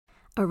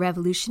A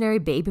revolutionary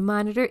baby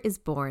monitor is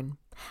born.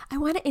 I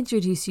want to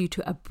introduce you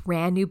to a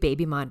brand new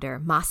baby monitor,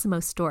 Massimo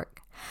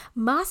Stork.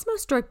 Massimo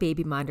Stork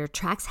Baby Monitor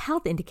tracks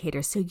health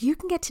indicators so you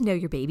can get to know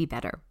your baby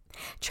better.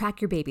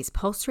 Track your baby's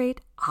pulse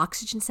rate,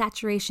 oxygen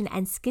saturation,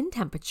 and skin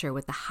temperature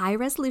with the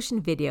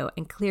high-resolution video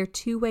and clear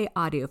two-way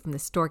audio from the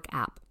Stork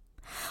app.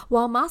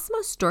 While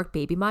Massimo Stork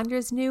Baby Monitor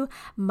is new,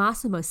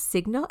 Massimo's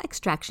signal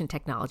extraction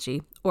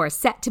technology, or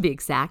SET to be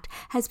exact,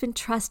 has been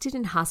trusted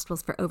in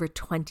hospitals for over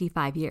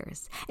 25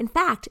 years. In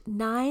fact,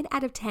 9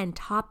 out of 10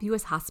 top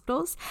U.S.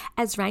 hospitals,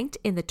 as ranked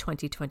in the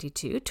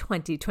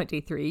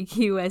 2022-2023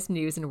 U.S.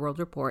 News and World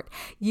Report,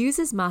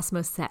 uses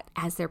Massimo SET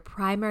as their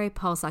primary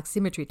pulse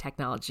oximetry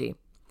technology.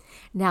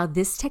 Now,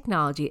 this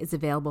technology is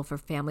available for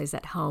families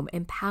at home,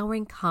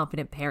 empowering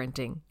confident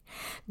parenting.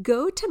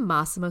 Go to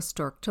Massimo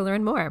Stork to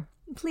learn more.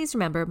 Please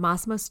remember,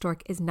 Massimo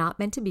Stork is not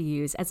meant to be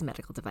used as a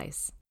medical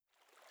device.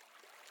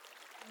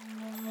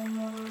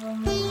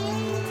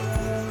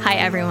 Hi,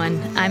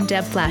 everyone. I'm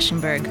Deb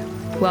Flashenberg.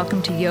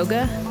 Welcome to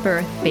Yoga,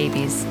 Birth,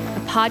 Babies,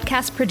 a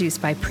podcast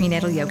produced by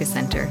Prenatal Yoga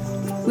Center.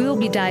 We will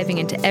be diving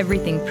into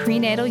everything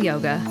prenatal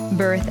yoga,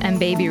 birth, and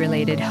baby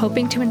related,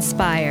 hoping to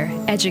inspire,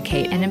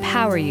 educate, and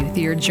empower you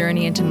through your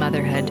journey into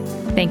motherhood.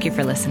 Thank you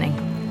for listening.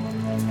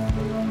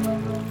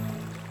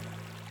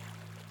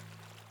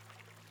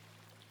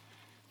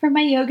 For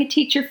my yoga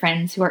teacher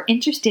friends who are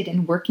interested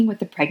in working with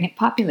the pregnant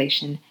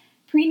population,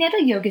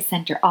 Prenatal Yoga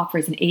Center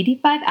offers an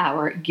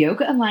 85-hour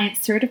Yoga Alliance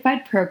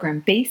certified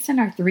program based on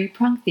our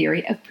three-pronged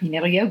theory of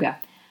prenatal yoga: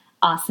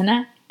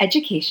 asana,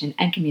 education,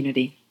 and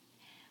community.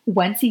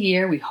 Once a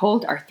year, we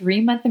hold our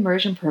 3-month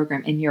immersion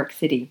program in New York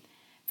City.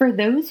 For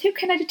those who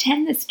cannot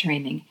attend this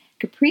training,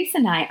 Caprice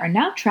and I are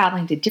now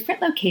traveling to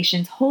different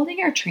locations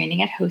holding our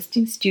training at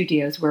hosting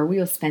studios where we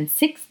will spend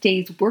 6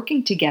 days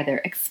working together,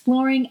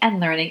 exploring and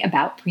learning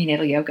about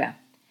prenatal yoga.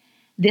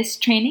 This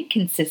training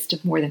consists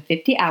of more than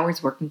 50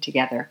 hours working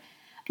together,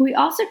 but we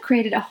also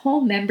created a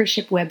whole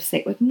membership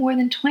website with more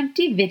than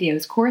 20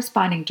 videos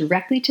corresponding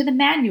directly to the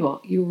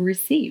manual you will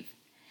receive.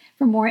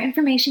 For more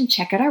information,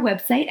 check out our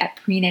website at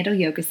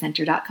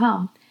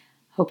prenatalyogacenter.com.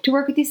 Hope to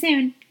work with you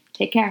soon.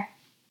 Take care.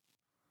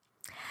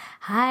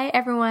 Hi,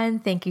 everyone.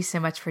 Thank you so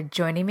much for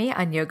joining me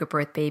on Yoga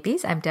Birth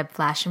Babies. I'm Deb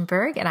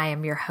Flashenberg, and I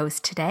am your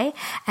host today.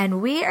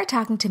 And we are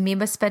talking to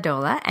Meema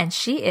Spadola, and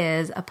she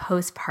is a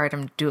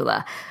postpartum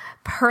doula.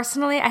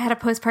 Personally, I had a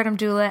postpartum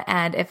doula,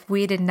 and if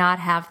we did not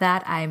have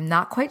that, I'm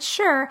not quite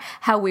sure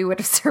how we would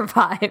have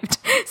survived.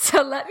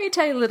 So let me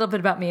tell you a little bit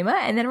about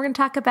Meema, and then we're going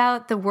to talk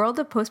about the world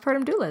of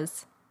postpartum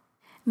doulas.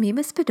 Meema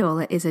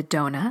Spadola is a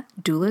DONA,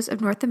 Doulas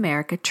of North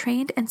America,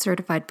 trained and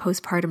certified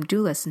postpartum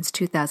doula since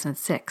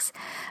 2006,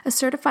 a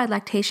certified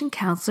lactation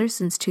counselor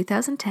since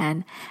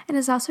 2010, and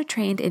is also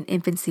trained in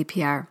infant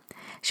CPR.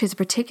 She has a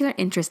particular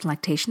interest in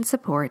lactation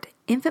support,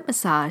 infant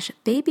massage,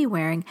 baby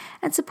wearing,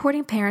 and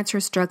supporting parents who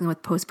are struggling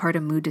with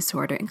postpartum mood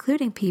disorder,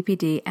 including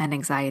PPD and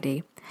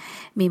anxiety.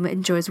 Meema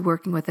enjoys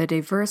working with a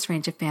diverse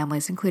range of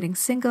families, including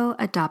single,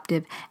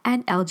 adoptive,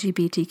 and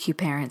LGBTQ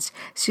parents.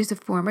 She's a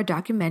former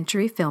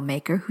documentary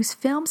filmmaker whose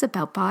films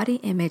about body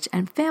image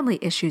and family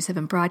issues have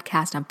been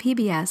broadcast on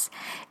PBS,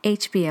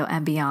 HBO,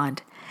 and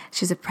beyond.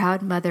 She's a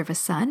proud mother of a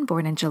son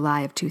born in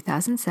July of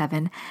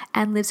 2007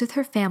 and lives with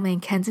her family in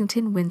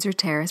Kensington, Windsor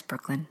Terrace,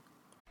 Brooklyn.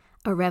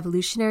 A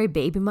revolutionary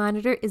baby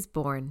monitor is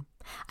born.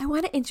 I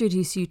want to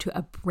introduce you to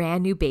a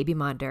brand new baby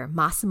monitor,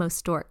 Massimo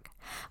Stork.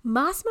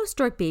 Massimo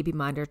Stork Baby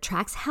Monitor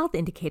tracks health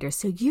indicators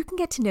so you can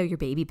get to know your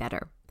baby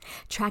better.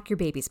 Track your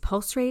baby's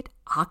pulse rate,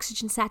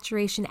 oxygen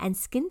saturation, and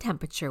skin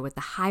temperature with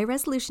the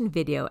high-resolution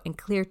video and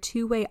clear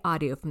two-way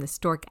audio from the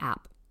Stork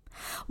app.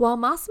 While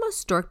Massimo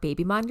Stork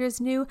Baby Monitor is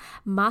new,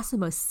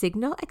 Massimo's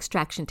signal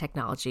extraction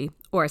technology,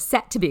 or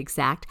SET to be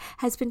exact,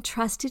 has been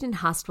trusted in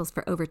hospitals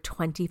for over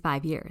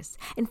 25 years.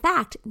 In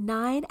fact,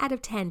 9 out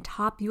of 10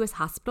 top U.S.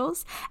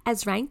 hospitals,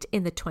 as ranked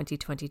in the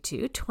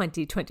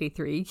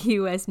 2022-2023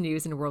 U.S.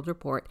 News and World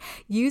Report,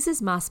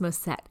 uses Massimo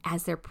SET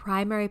as their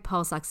primary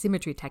pulse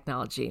oximetry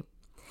technology.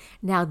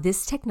 Now,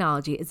 this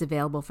technology is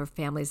available for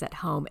families at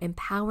home,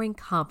 empowering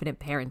confident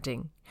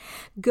parenting.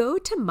 Go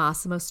to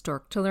Massimo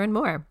Stork to learn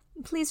more.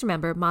 Please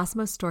remember,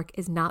 Massimo Stork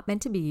is not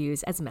meant to be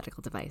used as a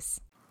medical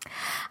device.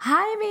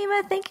 Hi,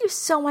 Meema. Thank you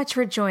so much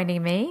for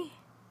joining me.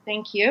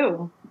 Thank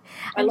you.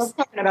 I love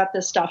talking about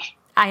this stuff.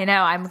 I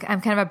know. I'm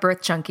kind of a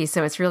birth junkie,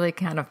 so it's really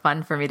kind of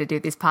fun for me to do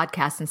these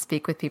podcasts and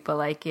speak with people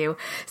like you.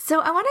 So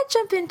I want to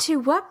jump into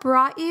what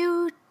brought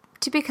you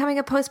to becoming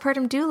a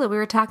postpartum doula. We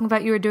were talking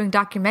about you were doing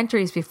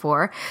documentaries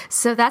before,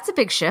 so that's a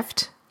big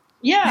shift.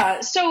 Yeah.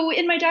 So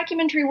in my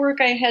documentary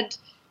work, I had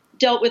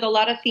dealt with a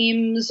lot of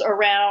themes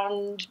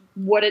around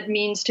what it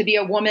means to be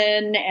a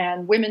woman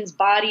and women's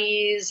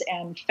bodies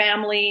and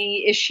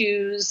family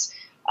issues.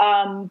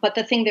 But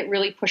the thing that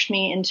really pushed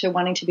me into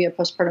wanting to be a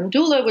postpartum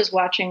doula was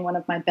watching one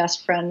of my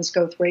best friends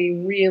go through a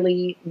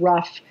really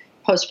rough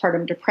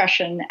postpartum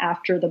depression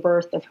after the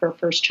birth of her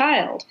first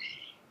child.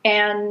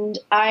 And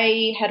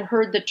I had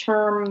heard the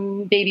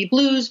term baby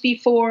blues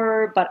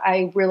before, but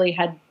I really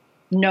had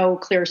no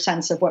clear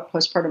sense of what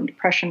postpartum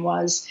depression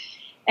was.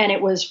 And it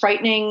was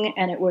frightening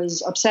and it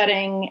was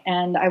upsetting.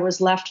 And I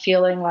was left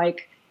feeling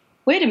like,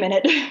 wait a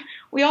minute,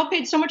 we all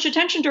paid so much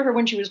attention to her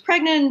when she was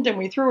pregnant, and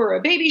we threw her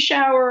a baby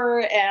shower,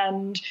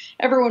 and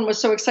everyone was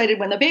so excited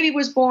when the baby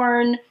was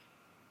born.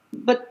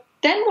 But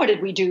then what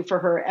did we do for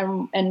her?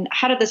 And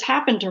how did this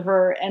happen to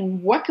her?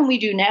 And what can we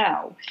do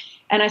now?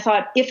 And I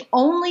thought, if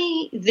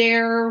only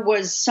there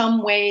was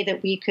some way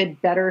that we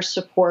could better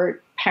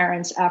support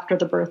parents after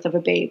the birth of a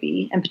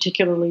baby, and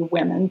particularly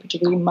women,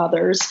 particularly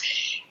mothers.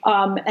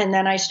 And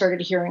then I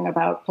started hearing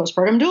about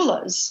postpartum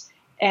doulas.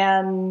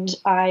 And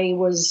I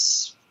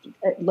was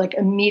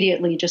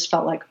immediately just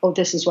felt like, oh,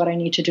 this is what I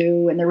need to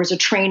do. And there was a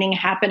training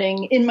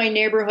happening in my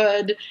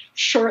neighborhood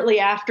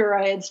shortly after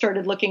I had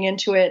started looking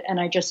into it. And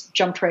I just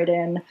jumped right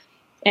in,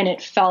 and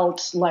it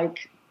felt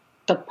like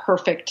the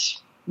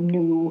perfect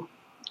new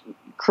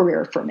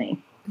career for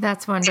me.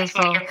 That's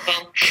wonderful.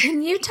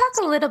 Can you talk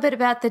a little bit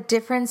about the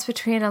difference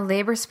between a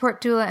labor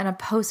support doula and a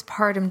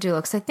postpartum doula?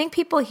 Because I think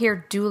people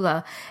hear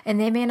doula and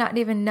they may not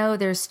even know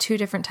there's two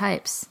different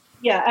types.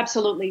 Yeah,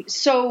 absolutely.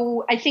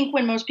 So I think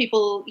when most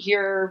people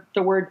hear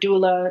the word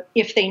doula,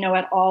 if they know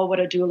at all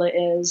what a doula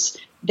is,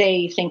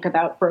 they think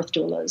about birth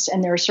doulas.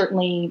 And there are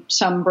certainly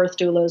some birth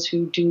doulas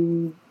who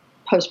do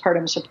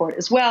postpartum support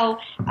as well.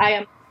 I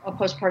am a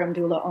postpartum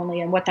doula only.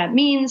 And what that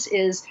means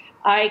is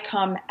I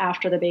come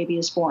after the baby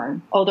is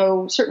born.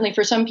 Although certainly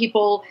for some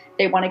people,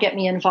 they want to get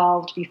me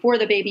involved before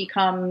the baby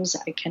comes.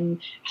 I can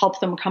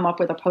help them come up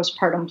with a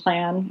postpartum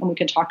plan, and we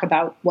can talk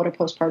about what a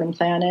postpartum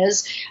plan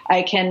is.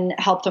 I can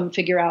help them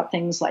figure out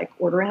things like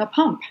ordering a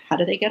pump. How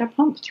do they get a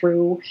pump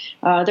through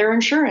their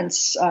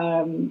insurance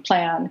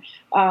plan?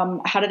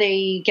 How do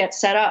they get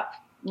set up?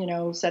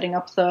 Setting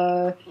up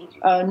the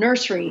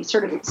nursery,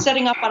 sort of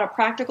setting up on a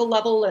practical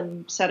level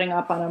and setting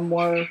up on a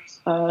more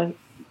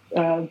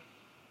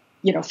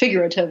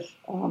figurative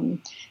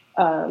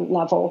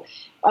level.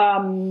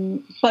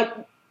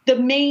 But the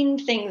main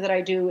thing that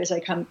I do is I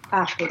come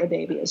after the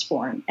baby is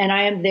born, and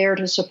I am there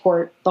to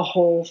support the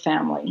whole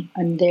family.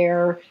 I'm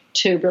there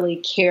to really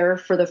care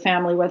for the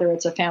family, whether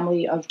it's a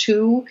family of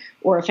 2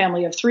 or a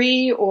family of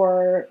 3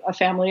 or a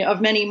family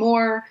of many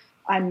more.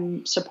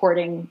 I'm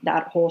supporting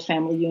that whole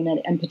family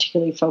unit, and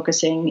particularly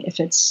focusing, if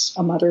it's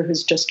a mother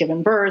who's just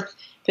given birth,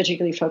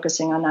 particularly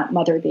focusing on that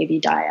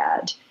mother-baby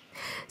dyad.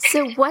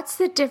 So what's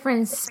the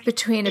difference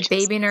between a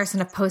baby nurse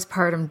and a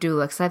postpartum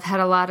doula? Because I've had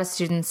a lot of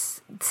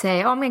students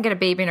say, oh, I'm going to get a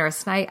baby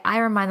nurse. And I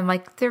remind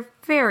them, they're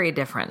very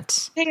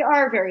different. They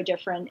are very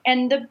different.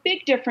 And the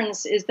big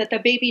difference is that the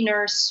baby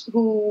nurse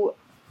who,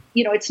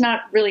 it's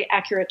not really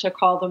accurate to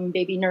call them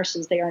baby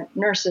nurses. They aren't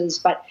nurses,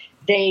 but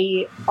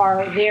they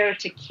are there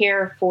to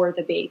care for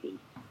the baby.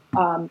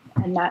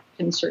 And that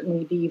can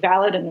certainly be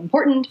valid and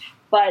important.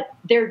 But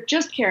they're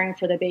just caring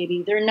for the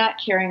baby. They're not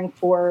caring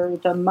for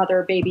the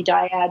mother-baby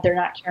dyad. They're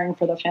not caring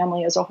for the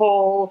family as a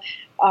whole.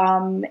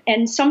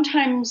 And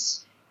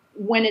sometimes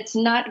when it's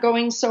not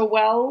going so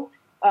well,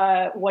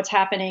 what's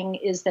happening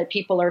is that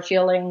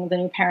the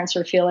new parents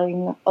are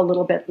feeling a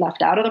little bit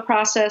left out of the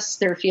process.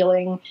 They're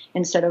feeling,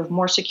 instead of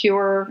more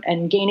secure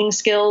and gaining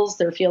skills,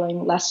 they're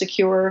feeling less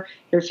secure.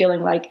 They're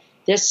feeling like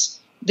this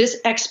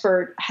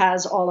expert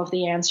has all of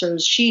the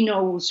answers. She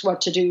knows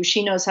what to do.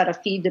 She knows how to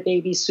feed the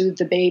baby, soothe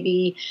the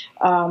baby,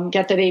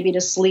 get the baby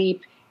to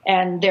sleep,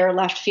 and they're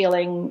left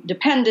feeling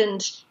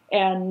dependent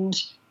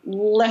and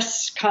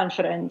less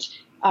confident.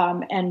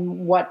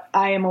 And what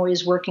I am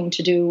always working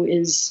to do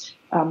is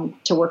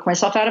to work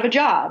myself out of a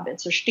job.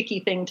 It's a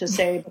shticky thing to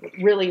say, but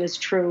it really is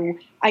true.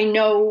 I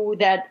know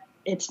that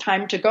it's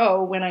time to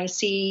go when I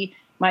see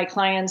my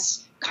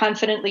clients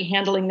confidently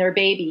handling their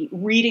baby,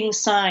 reading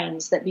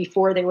signs that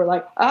before they were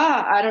like,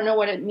 I don't know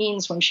what it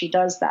means when she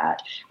does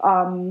that.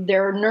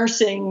 They're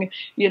nursing,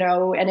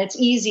 and it's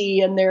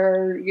easy, and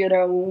they're,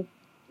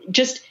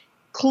 just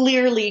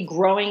clearly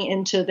growing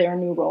into their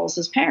new roles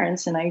as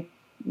parents. And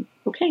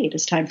it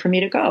is time for me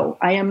to go.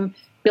 I am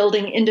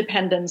building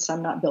independence.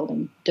 I'm not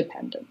building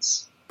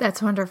dependence. That's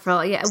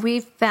wonderful. Yeah, we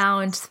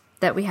found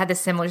that we had this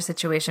similar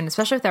situation,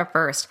 especially with our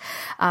first.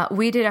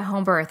 We did a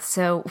home birth.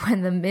 So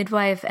when the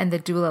midwife and the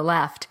doula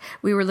left,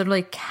 we were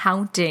literally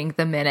counting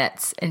the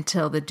minutes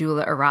until the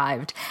doula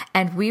arrived.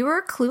 And we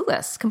were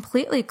clueless,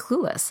 completely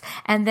clueless.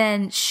 And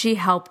then she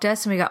helped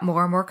us, and we got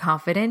more and more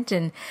confident.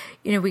 And,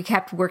 we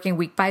kept working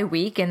week by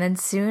week. And then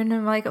soon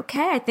I'm like,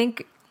 okay, I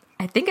think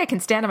I can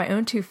stand on my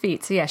own 2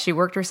 feet. So yeah, she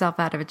worked herself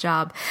out of a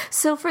job.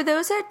 So for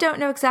those that don't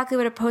know exactly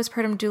what a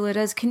postpartum doula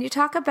does, can you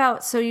talk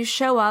about, so you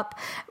show up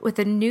with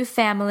a new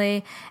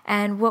family,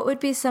 and what would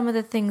be some of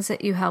the things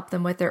that you help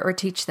them with or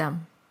teach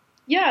them?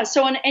 Yeah,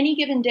 so on any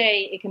given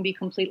day, it can be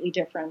completely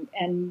different.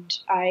 And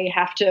I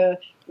have to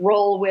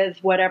roll with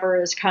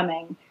whatever is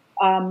coming.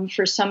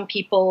 For some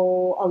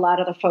people, a lot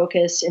of the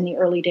focus in the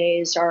early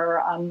days are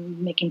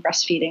on making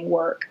breastfeeding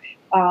work.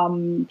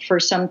 For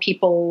some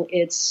people,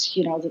 it's,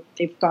 that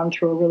they've gone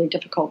through a really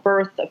difficult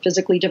birth, a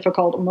physically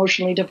difficult,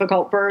 emotionally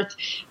difficult birth,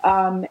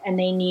 and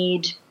they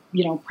need,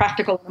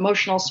 practical and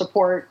emotional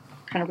support,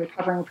 kind of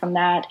recovering from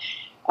that.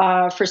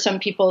 For some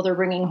people, they're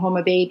bringing home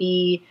a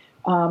baby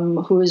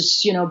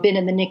who's, been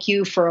in the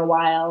NICU for a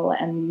while,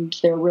 and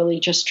they're really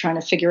just trying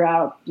to figure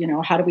out,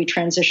 how do we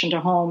transition to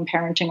home,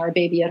 parenting our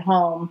baby at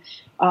home.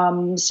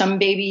 Some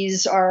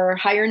babies are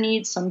higher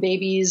needs. Some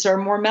babies are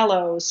more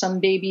mellow. Some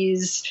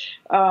babies,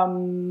 they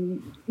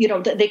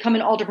come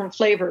in all different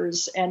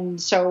flavors.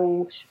 And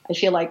so I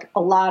feel like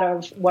a lot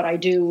of what I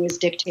do is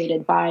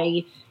dictated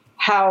by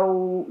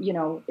how,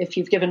 if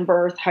you've given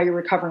birth, how you're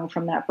recovering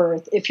from that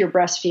birth, if you're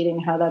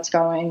breastfeeding, how that's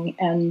going,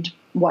 and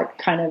what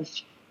kind of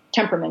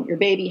temperament your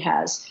baby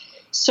has.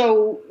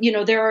 So,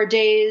 there are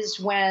days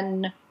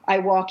when I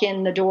walk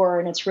in the door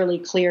and it's really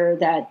clear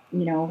that,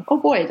 oh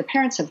boy, the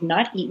parents have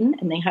not eaten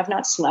and they have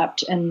not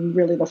slept. And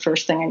really the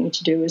first thing I need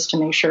to do is to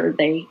make sure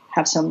they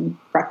have some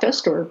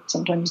breakfast or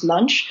sometimes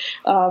lunch,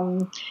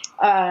 and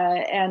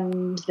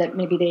that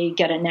maybe they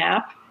get a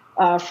nap.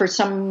 For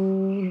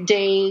some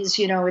days,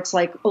 it's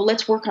like, oh,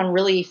 let's work on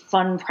really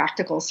fun,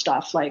 practical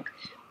stuff. Like,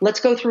 let's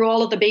go through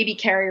all of the baby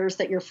carriers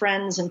that your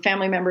friends and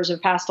family members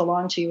have passed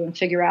along to you and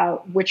figure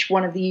out which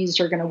one of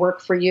these are going to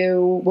work for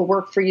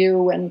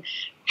you, and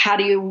how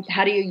do you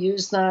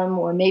use them?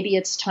 Or maybe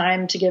it's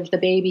time to give the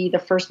baby the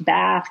first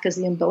bath because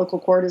the umbilical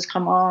cord has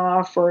come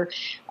off, or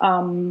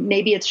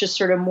maybe it's just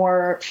sort of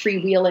more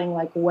freewheeling,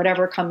 like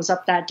whatever comes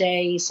up that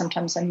day.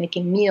 Sometimes I'm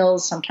making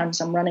meals,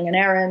 sometimes I'm running an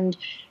errand.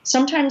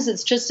 Sometimes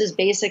it's just as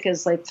basic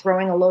as like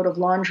throwing a load of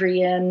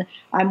laundry in.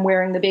 I'm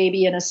wearing the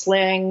baby in a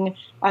sling.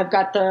 I've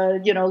got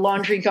the,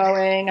 laundry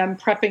going. I'm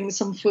prepping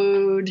some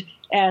food,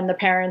 and the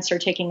parents are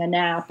taking a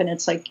nap. And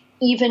it's like,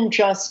 even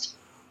just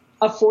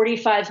a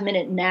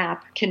 45-minute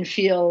nap can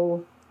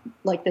feel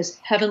like this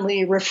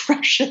heavenly,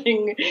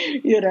 refreshing,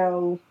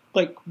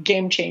 like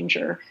game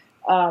changer.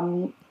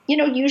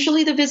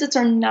 Usually the visits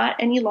are not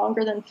any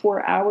longer than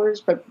 4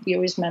 hours, but we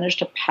always manage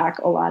to pack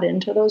a lot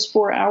into those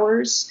 4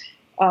 hours.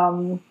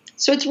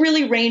 So it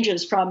really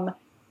ranges from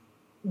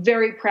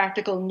very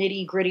practical,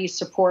 nitty-gritty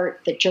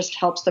support that just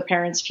helps the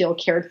parents feel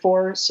cared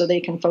for so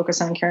they can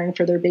focus on caring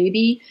for their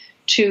baby,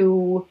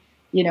 to,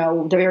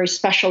 the very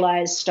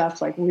specialized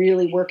stuff like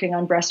really working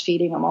on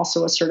breastfeeding. I'm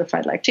also a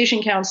certified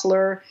lactation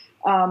counselor,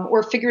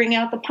 or figuring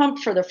out the pump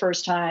for the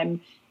first time,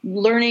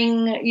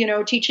 learning,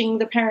 teaching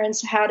the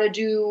parents how to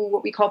do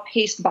what we call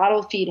paced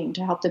bottle feeding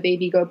to help the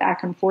baby go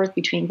back and forth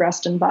between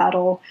breast and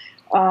bottle.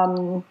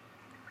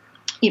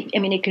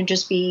 It can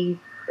just be,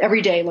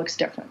 every day looks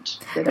different.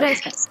 But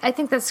I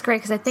think that's great,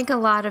 because I think a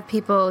lot of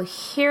people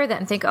hear that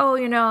and think, oh,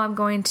 I'm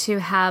going to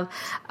have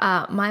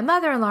my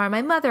mother-in-law or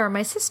my mother or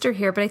my sister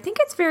here. But I think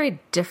it's very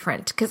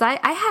different, because I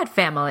had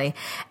family,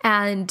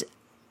 and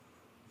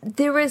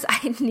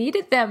I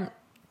needed them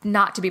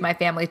not to be my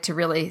family to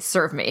really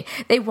serve me.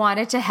 They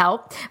wanted to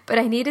help, but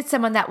I needed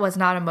someone that was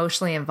not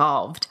emotionally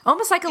involved,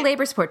 almost like a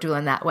labor support doula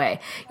in that way.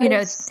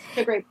 That's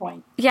a great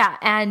point. Yeah.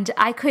 And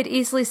I could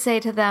easily say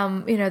to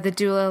them, the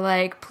doula,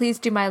 like, please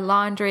do my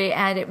laundry.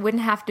 And it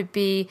wouldn't have to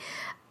be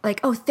like,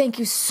 oh, thank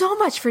you so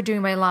much for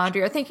doing my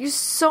laundry, or thank you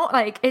so,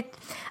 like, it,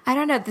 I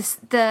don't know,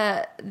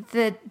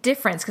 the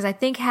difference. Cause I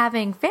think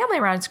having family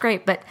around is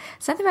great, but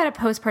something about a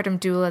postpartum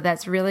doula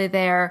that's really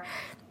there,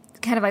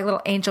 kind of like a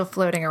little angel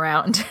floating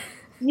around.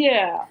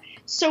 Yeah.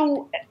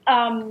 So,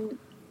 I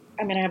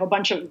have a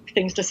bunch of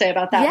things to say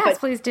about that. Yes, but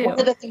please do. One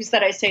of the things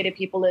that I say to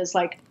people is,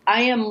 like,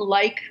 I am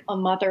like a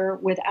mother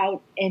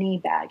without any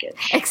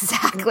baggage.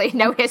 Exactly.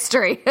 No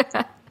history.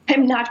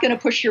 I'm not going to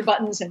push your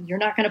buttons, and you're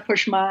not going to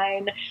push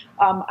mine.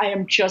 I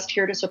am just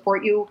here to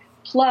support you.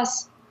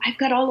 Plus, I've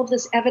got all of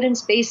this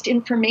evidence-based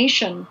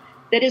information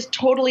that is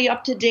totally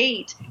up to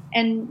date.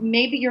 And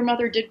maybe your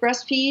mother did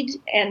breastfeed,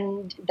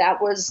 and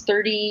that was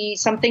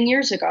 30-something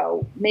years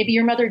ago. Maybe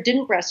your mother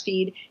didn't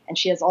breastfeed, and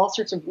she has all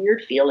sorts of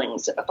weird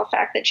feelings about the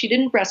fact that she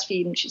didn't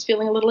breastfeed, and she's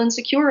feeling a little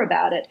insecure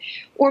about it.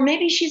 Or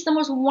maybe she's the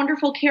most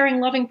wonderful,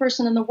 caring, loving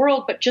person in the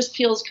world, but just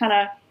feels kind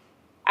of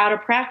out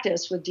of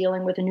practice with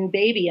dealing with a new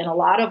baby. And a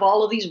lot of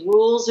all of these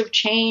rules have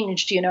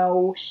changed,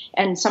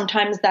 and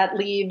sometimes that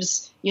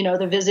leaves,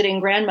 the visiting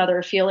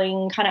grandmother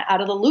feeling kind of out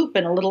of the loop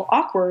and a little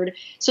awkward.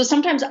 So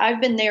sometimes I've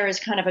been there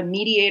as kind of a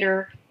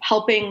mediator,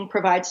 helping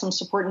provide some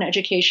support and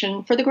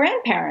education for the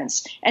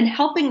grandparents and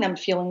helping them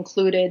feel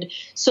included,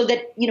 so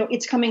that,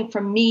 it's coming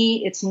from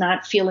me. It's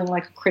not feeling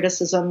like a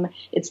criticism.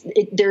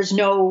 There's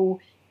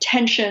no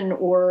tension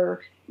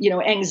or,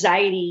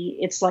 anxiety.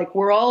 It's like,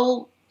 we're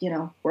all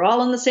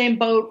in the same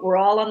boat. We're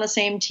all on the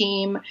same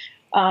team.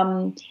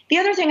 The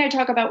other thing I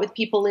talk about with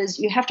people is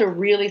you have to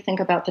really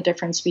think about the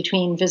difference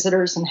between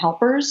visitors and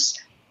helpers.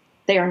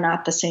 They are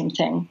not the same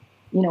thing.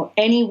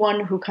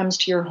 Anyone who comes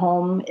to your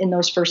home in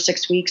those first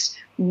 6 weeks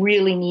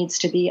really needs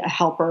to be a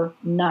helper,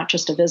 not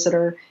just a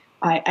visitor.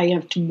 I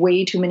have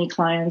way too many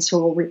clients who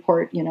will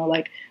report,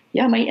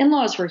 yeah, my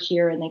in-laws were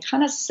here and they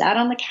kind of sat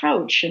on the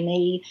couch and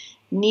they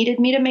needed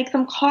me to make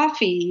them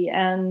coffee,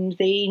 and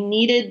they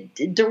needed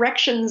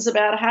directions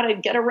about how to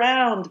get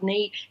around, and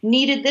they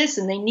needed this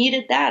and they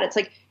needed that. It's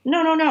like,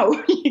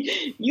 no.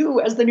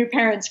 You, as the new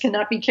parents,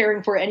 cannot be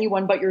caring for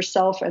anyone but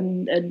yourself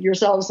and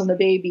yourselves and the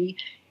baby.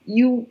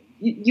 You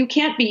you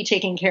can't be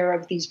taking care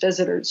of these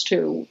visitors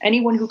too.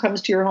 Anyone who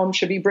comes to your home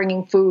should be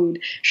bringing food,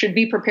 should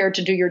be prepared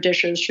to do your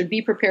dishes, should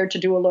be prepared to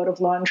do a load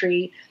of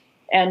laundry,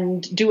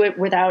 and do it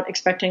without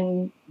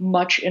expecting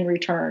much in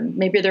return.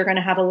 Maybe they're going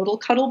to have a little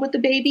cuddle with the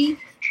baby,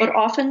 but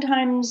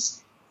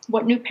oftentimes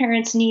what new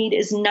parents need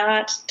is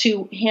not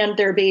to hand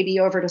their baby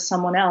over to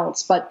someone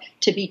else, but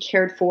to be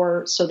cared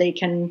for so they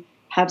can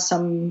have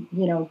some,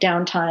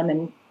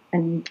 downtime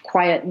and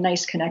quiet,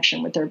 nice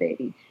connection with their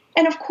baby.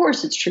 And of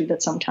course, it's true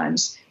that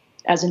sometimes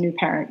as a new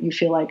parent, you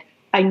feel like,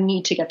 I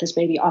need to get this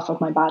baby off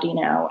of my body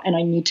now, and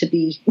I need to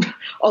be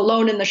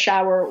alone in the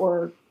shower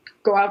or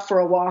go out for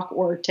a walk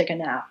or take a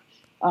nap.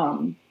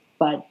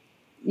 But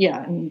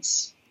yeah,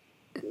 it's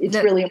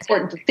really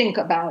important to think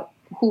about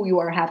who you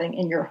are having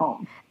in your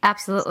home.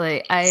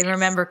 Absolutely. I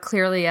remember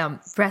clearly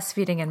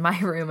breastfeeding in my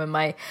room, and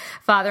my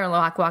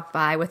father-in-law walked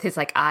by with his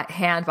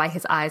hand by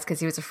his eyes because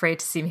he was afraid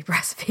to see me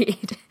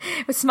breastfeed.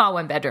 It was a small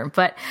one bedroom,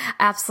 but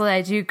absolutely,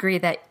 I do agree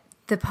that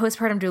the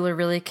postpartum doula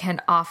really can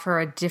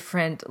offer a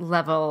different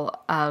level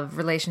of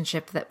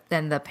relationship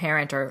than the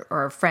parent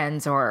or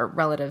friends or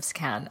relatives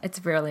can.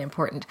 It's really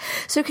important.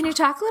 So can you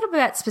talk a little bit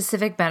about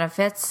specific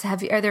benefits?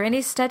 Are there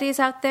any studies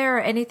out there or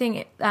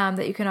anything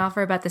that you can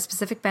offer about the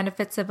specific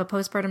benefits of a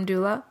postpartum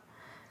doula?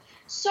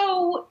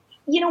 So,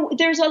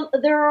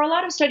 there are a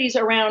lot of studies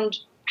around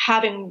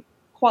having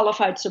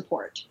qualified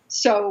support.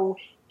 So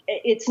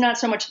it's not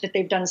so much that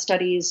they've done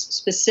studies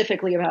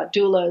specifically about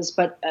doulas,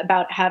 but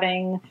about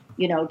having,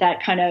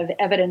 that kind of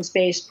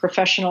evidence-based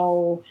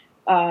professional,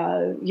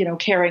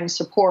 caring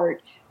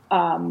support.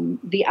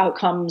 The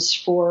outcomes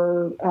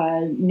for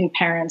new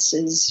parents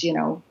is,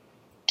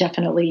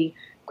 definitely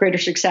greater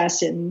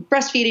success in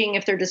breastfeeding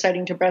if they're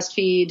deciding to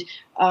breastfeed,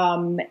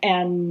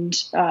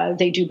 and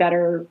they do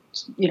better,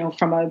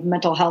 from a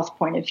mental health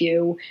point of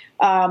view.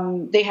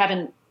 They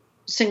haven't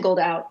singled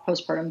out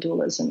postpartum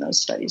doulas in those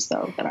studies,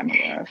 though, that I'm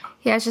aware of.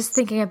 Yeah, I was just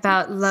thinking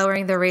about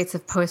lowering the rates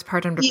of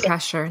postpartum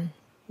depression. Yeah,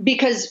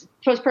 because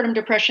postpartum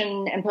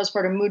depression and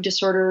postpartum mood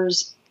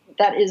disorders,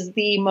 that is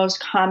the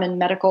most common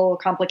medical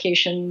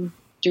complication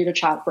due to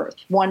childbirth.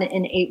 1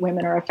 in 8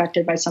 women are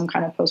affected by some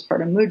kind of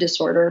postpartum mood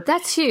disorder.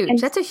 That's huge. And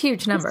that's a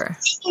huge number.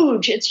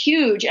 It's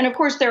huge. And of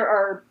course, there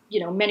are,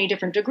 many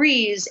different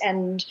degrees,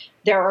 and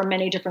there are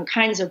many different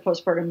kinds of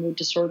postpartum mood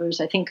disorders.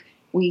 I think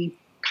we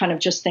kind of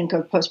just think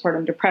of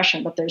postpartum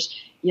depression, but there's,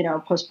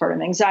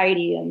 postpartum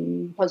anxiety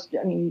and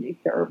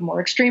there are more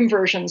extreme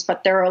versions,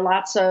 but there are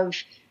lots of,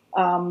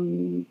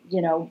 kind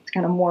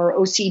of more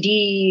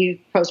OCD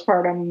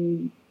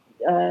postpartum,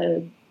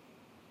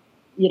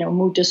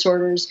 mood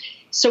disorders.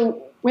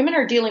 So women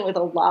are dealing with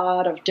a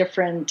lot of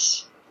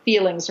different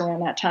feelings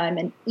around that time.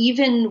 And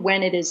even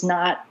when it is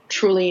not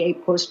truly a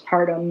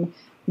postpartum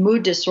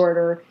mood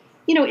disorder,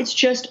 it's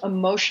just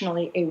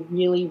emotionally a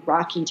really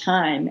rocky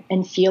time,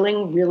 and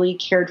feeling really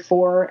cared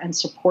for and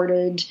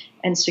supported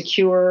and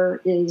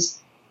secure is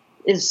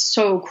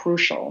so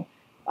crucial.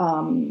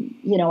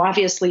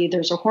 Obviously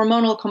there's a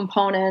hormonal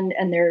component,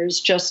 and there's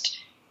just,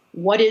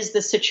 what is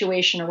the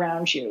situation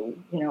around you?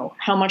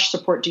 How much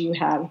support do you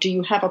have? Do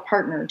you have a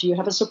partner? Do you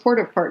have a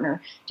supportive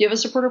partner? Do you have a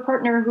supportive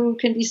partner who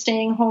can be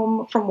staying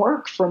home from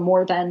work for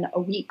more than a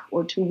week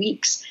or 2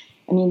 weeks?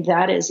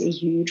 That is a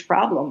huge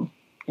problem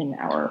in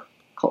our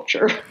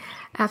culture.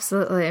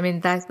 Absolutely.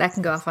 That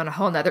can go off on a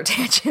whole nother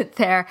tangent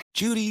there.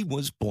 Judy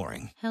was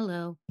boring.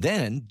 Hello.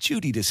 Then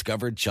Judy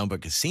discovered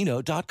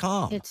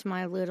ChumbaCasino.com. It's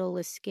my little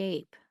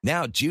escape.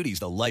 Now Judy's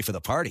the life of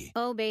the party.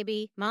 Oh,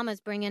 baby, mama's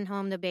bringing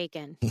home the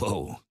bacon.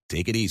 Whoa,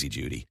 take it easy,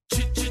 Judy.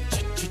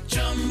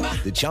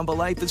 The Chumba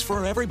life is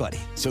for everybody.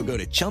 So go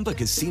to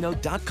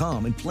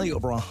ChumbaCasino.com and play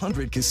over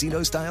 100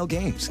 casino-style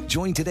games.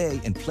 Join today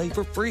and play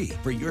for free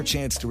for your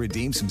chance to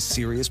redeem some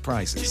serious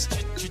prizes.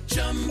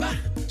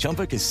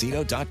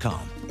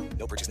 ChumbaCasino.com.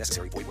 No purchase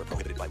necessary. Void where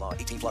prohibited by law.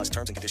 18+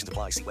 terms and conditions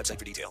apply. See website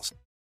for details.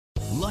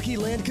 Lucky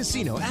Land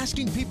Casino,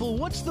 asking people,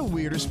 what's the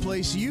weirdest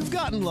place you've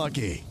gotten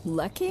lucky?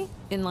 Lucky?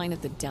 In line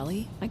at the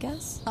deli, I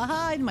guess?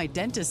 Aha, in my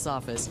dentist's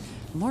office.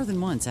 More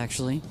than once,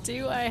 actually.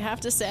 Do I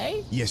have to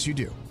say? Yes, you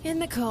do. In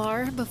the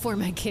car before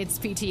my kids'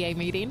 PTA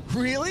meeting.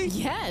 Really?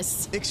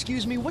 Yes.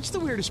 Excuse me, what's the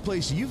weirdest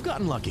place you've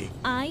gotten lucky?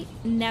 I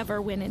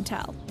never win and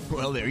tell.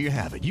 Well, there you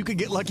have it. You can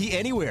get lucky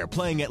anywhere,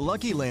 playing at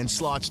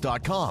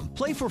LuckyLandSlots.com.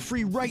 Play for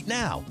free right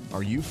now.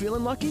 Are you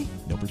feeling lucky?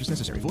 No purchase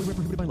necessary. Void where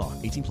prohibited by law.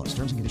 18+.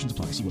 Terms and conditions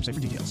apply. See website for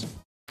details.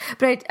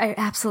 But I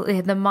absolutely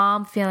had the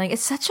mom feeling,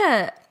 it's such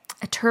a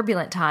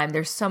turbulent time.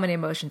 There's so many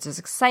emotions. There's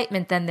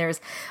excitement. Then there's,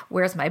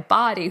 where's my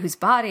body? Whose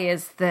body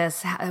is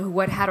this? How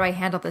do I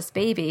handle this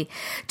baby?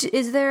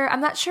 I'm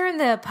not sure in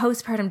the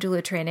postpartum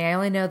doula training, I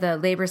only know the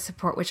labor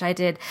support, which I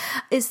did.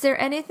 Is there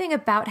anything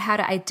about how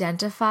to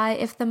identify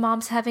if the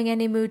mom's having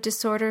any mood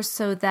disorders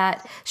so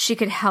that she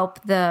could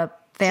help the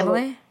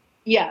family?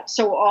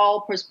 So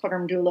all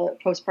postpartum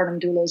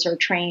doulas are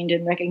trained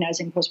in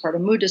recognizing postpartum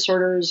mood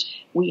disorders.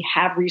 We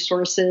have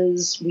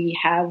resources. We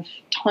have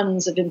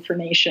tons of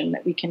information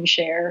that we can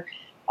share.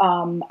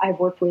 I've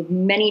worked with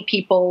many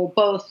people,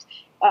 both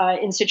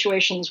in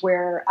situations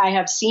where I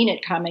have seen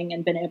it coming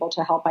and been able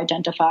to help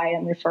identify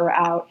and refer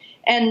out.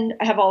 And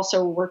I have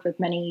also worked with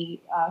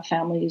many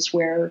families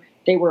where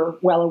they were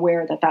well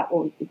aware that that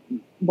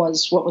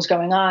was what was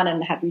going on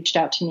and had reached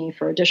out to me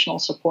for additional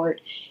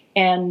support.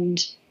 And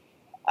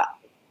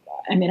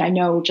I mean, I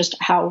know just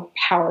how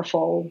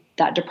powerful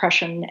that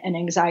depression and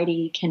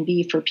anxiety can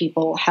be for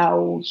people,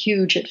 how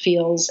huge it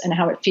feels, and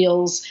how it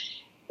feels,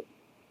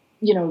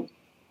 you know,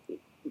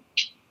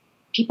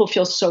 people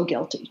feel so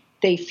guilty.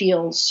 They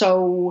feel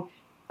so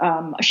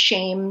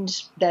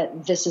ashamed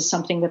that this is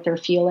something that they're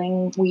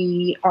feeling.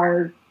 We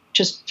are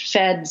just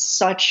fed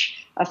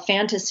such a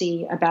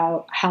fantasy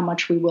about how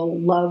much we will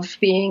love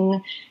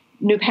being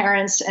new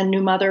parents and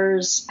new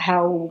mothers,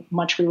 how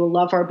much we will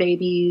love our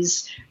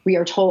babies. We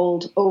are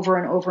told over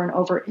and over and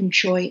over,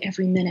 enjoy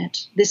every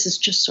minute. This is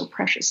just so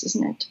precious,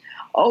 isn't it?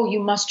 Oh, you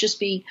must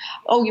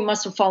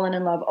have fallen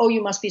in love. Oh,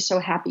 you must be so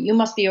happy. You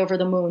must be over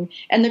the moon.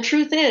 And the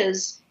truth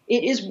is,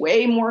 it is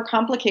way more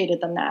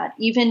complicated than that.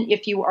 Even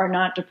if you are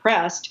not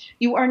depressed,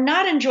 you are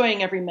not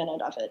enjoying every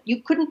minute of it.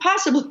 You couldn't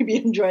possibly be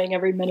enjoying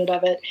every minute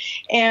of it.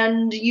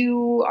 And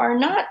you are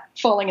not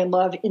falling in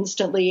love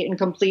instantly and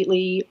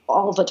completely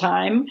all the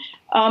time.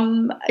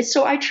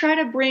 So I try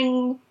to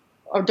bring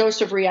a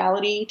dose of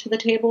reality to the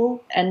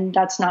table. And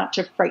that's not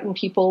to frighten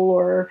people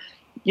or,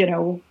 you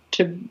know,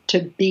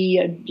 to be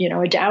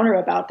a downer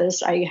about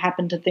this. I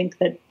happen to think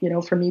that, you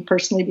know, for me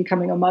personally,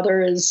 becoming a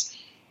mother is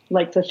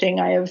like the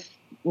thing I have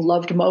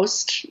loved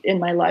most in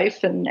my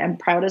life and am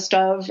proudest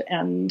of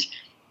and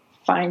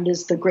find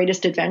is the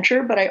greatest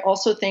adventure. But I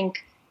also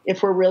think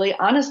if we're really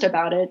honest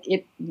about it,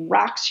 it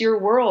rocks your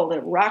world.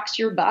 It rocks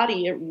your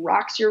body. It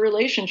rocks your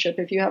relationship.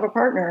 If you have a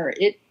partner,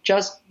 it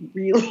just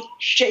really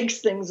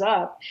shakes things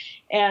up.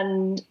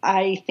 And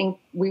I think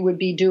we would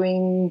be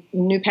doing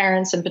new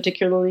parents and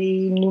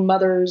particularly new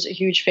mothers a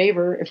huge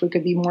favor if we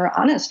could be more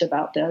honest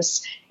about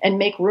this and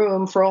make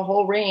room for a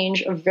whole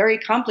range of very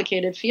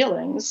complicated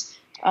feelings.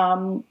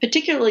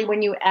 Particularly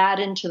when you add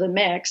into the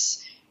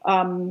mix,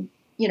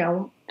 you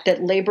know,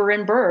 that labor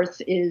and birth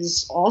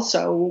is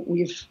also,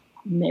 we've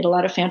made a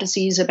lot of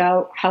fantasies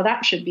about how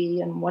that should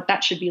be and what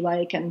that should be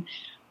like and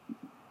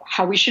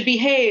how we should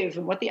behave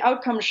and what the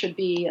outcomes should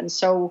be. And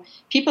so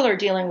people are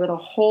dealing with a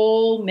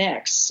whole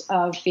mix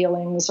of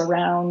feelings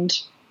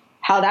around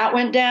how that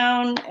went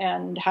down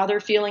and how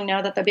they're feeling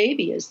now that the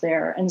baby is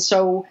there. And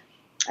so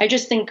I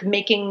just think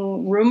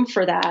making room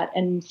for that.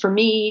 And for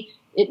me,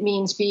 it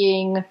means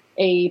being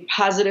a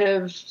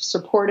positive,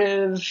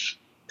 supportive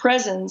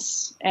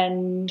presence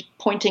and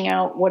pointing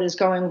out what is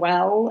going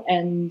well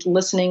and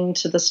listening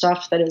to the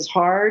stuff that is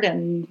hard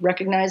and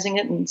recognizing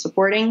it and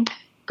supporting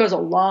goes a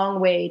long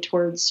way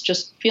towards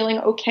just feeling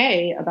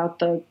okay about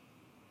the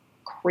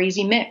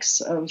crazy mix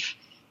of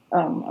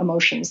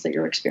emotions that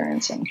you're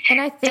experiencing. And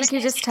I think you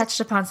just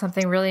touched upon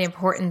something really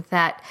important,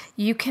 that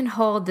you can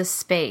hold the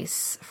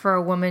space for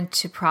a woman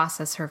to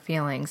process her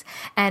feelings.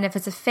 And if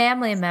it's a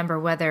family member,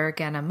 whether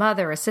again, a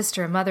mother, a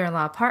sister, a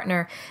mother-in-law, a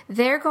partner,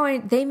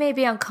 they may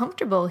be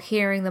uncomfortable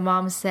hearing the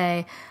mom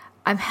say,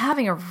 I'm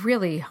having a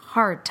really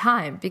hard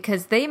time,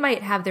 because they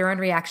might have their own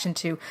reaction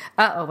to,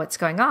 what's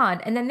going on?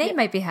 And then they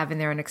might be having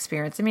their own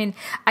experience. I mean,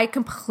 I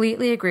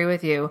completely agree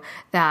with you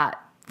that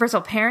first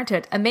of all,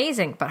 parenthood,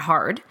 amazing, but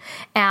hard.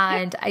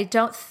 And I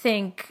don't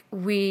think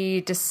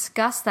we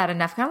discuss that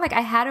enough. Kind of like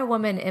I had a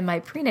woman in my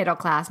prenatal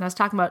class and I was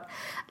talking about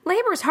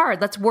labor is hard.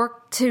 Let's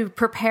work to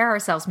prepare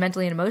ourselves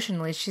mentally and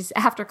emotionally.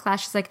 After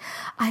class, she's like,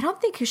 I don't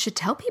think you should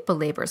tell people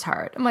labor is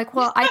hard. I'm like,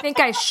 well, I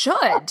think I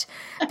should.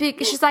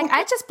 She's like,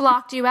 I just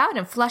blocked you out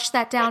and flushed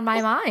that down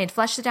my mind,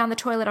 flushed it down the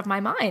toilet of my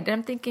mind. And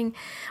I'm thinking,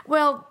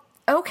 well,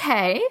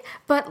 okay,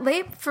 but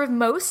for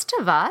most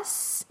of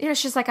us, you know,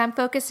 she's like, I'm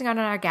focusing on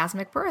an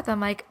orgasmic birth.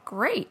 I'm like,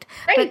 great.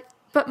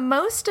 But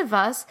most of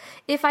us,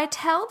 if I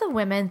tell the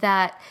women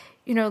that,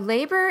 you know,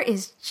 labor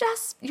is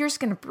just, you're just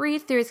going to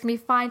breathe through it, it's going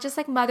to be fine, just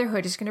like motherhood,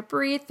 you're just going to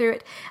breathe through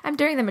it, I'm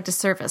doing them a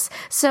disservice.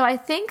 So I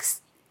think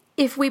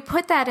if we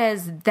put that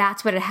as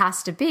that's what it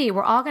has to be,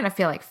 we're all going to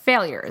feel like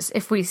failures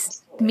if we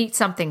meet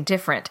something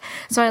different.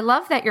 So I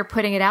love that you're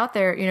putting it out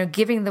there, you know,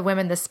 giving the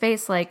women the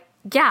space, like,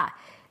 yeah,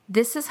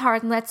 this is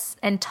hard,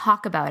 and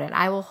talk about it.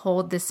 I will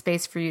hold this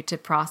space for you to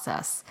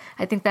process.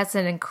 I think that's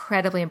an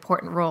incredibly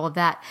important role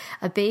that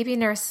a baby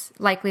nurse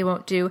likely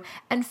won't do,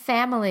 and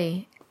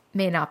family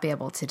may not be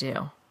able to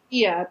do.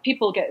 Yeah,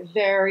 people get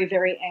very,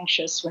 very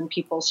anxious when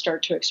people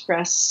start to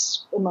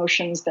express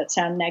emotions that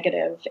sound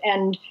negative.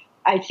 And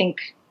I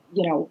think,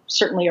 you know,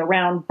 certainly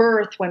around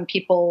birth, when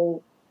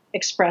people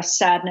express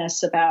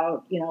sadness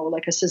about, you know,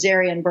 like a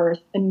cesarean birth,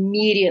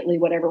 immediately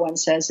what everyone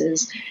says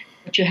is,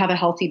 but you have a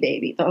healthy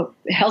baby. The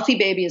healthy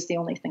baby is the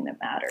only thing that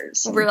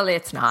matters. Really,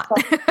 it's not.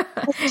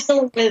 We're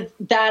still with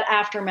that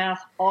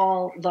aftermath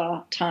all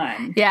the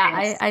time.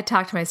 Yeah, I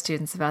talk to my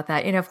students about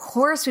that. You know, of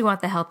course we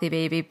want the healthy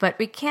baby, but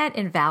we can't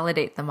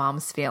invalidate the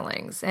mom's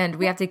feelings, and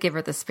we have to give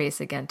her the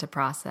space again to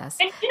process.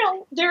 And, you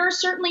know, there are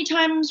certainly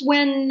times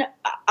when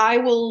I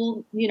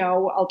will,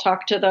 I'll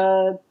talk to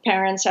the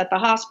parents at the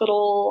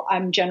hospital.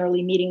 I'm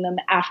generally meeting them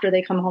after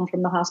they come home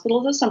from the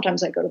hospital, though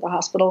sometimes I go to the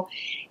hospital.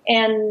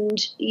 And,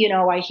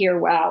 I hear,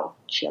 wow,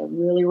 she had a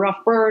really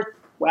rough birth.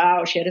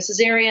 Wow, she had a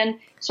cesarean.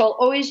 So I'll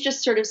always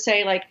just sort of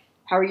say, like,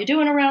 how are you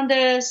doing around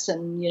this?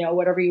 And,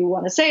 whatever you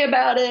want to say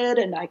about it.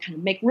 And I kind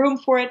of make room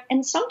for it.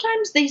 And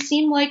sometimes they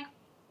seem like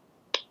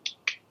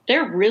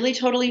they're really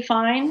totally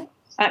fine.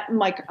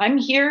 I'm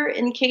here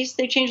in case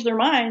they change their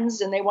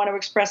minds and they want to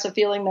express a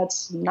feeling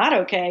that's not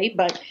okay.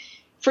 But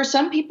for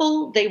some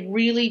people,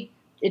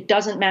 it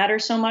doesn't matter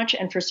so much.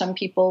 And for some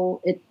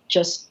people, it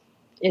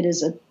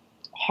is a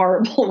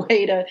horrible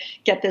way to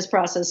get this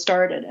process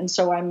started. And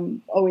so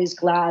I'm always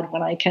glad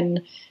when I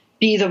can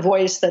be the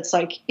voice that's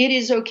like, it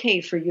is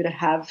okay for you to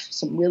have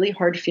some really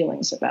hard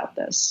feelings about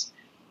this.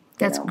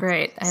 That's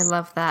great. I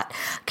love that.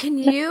 Can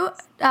you,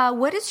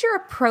 what is your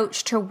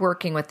approach to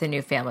working with the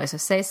new family? So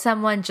say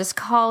someone just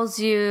calls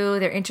you,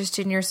 they're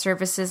interested in your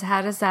services.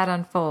 How does that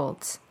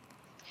unfold?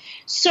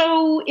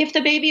 So if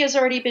the baby has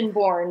already been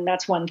born,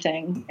 that's one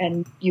thing.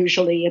 And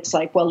usually it's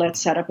like, well,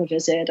 let's set up a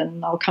visit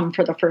and I'll come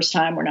for the first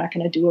time. We're not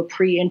going to do a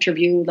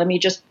pre-interview. Let me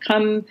just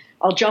come.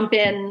 I'll jump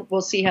in.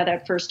 We'll see how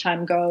that first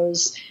time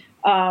goes.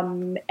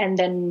 And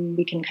then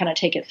we can kind of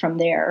take it from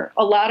there.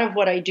 A lot of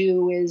what I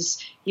do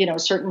is,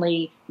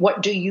 certainly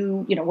what do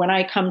you, when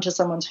I come to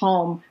someone's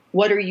home,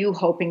 what are you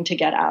hoping to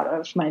get out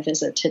of my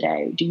visit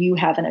today? Do you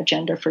have an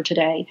agenda for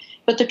today?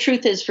 But the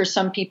truth is, for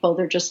some people,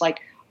 they're just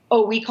like,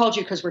 oh, we called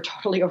you because we're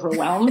totally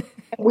overwhelmed.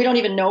 We don't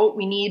even know what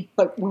we need,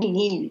 but we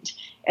need.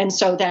 And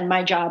so then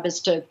my job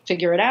is to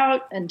figure it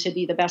out and to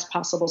be the best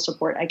possible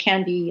support I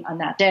can be on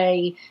that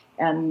day.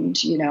 And,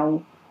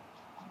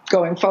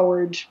 going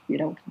forward,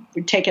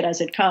 we take it as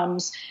it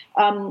comes.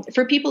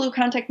 For people who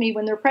contact me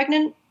when they're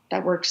pregnant,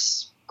 that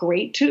works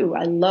great too.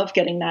 I love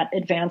getting that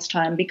advance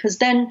time because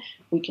then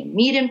we can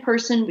meet in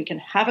person, we can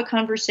have a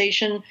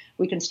conversation,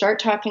 we can start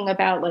talking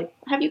about, like,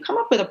 have you come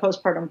up with a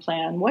postpartum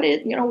plan? What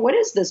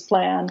is this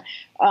plan?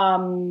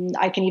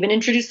 I can even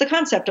introduce the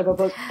concept of a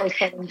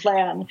postpartum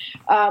plan.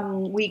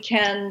 We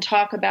can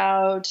talk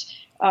about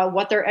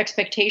what their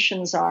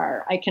expectations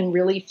are. I can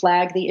really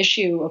flag the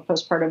issue of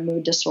postpartum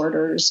mood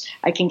disorders.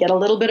 I can get a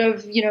little bit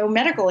of,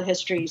 medical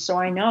history. So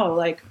I know,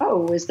 like,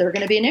 oh, is there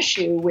going to be an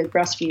issue with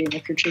breastfeeding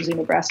if you're choosing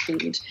to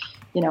breastfeed?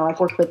 I've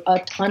worked with a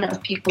ton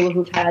of people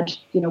who've had,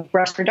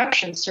 breast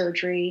reduction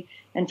surgery.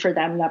 And for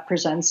them, that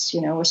presents,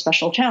 a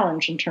special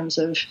challenge in terms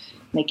of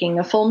making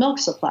a full milk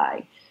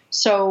supply.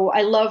 So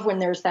I love when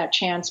there's that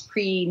chance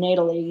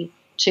prenatally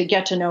to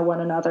get to know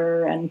one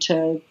another and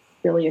to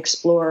really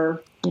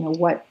explore,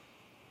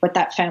 what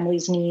that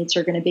family's needs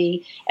are going to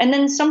be. And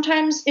then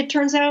sometimes it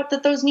turns out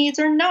that those needs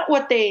are not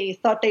what they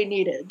thought they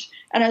needed.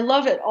 And I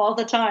love it all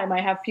the time. I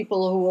have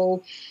people who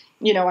will,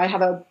 I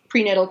have a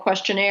prenatal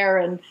questionnaire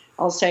and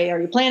I'll say, are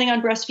you planning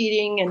on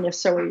breastfeeding? And if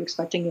so, are you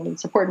expecting you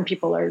need support? And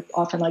people are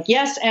often like,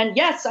 yes, and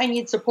yes, I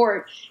need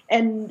support.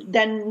 And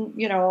then,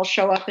 I'll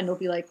show up and it'll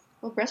be like,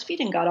 well,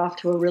 breastfeeding got off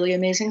to a really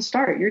amazing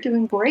start. You're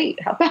doing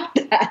great. How about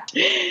that?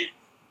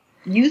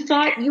 You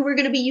thought you were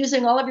going to be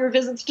using all of your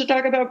visits to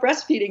talk about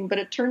breastfeeding, but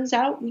it turns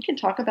out we can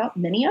talk about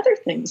many other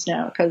things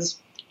now because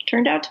it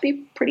turned out to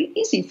be pretty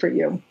easy for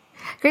you.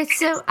 Great.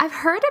 So I've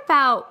heard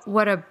about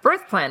what a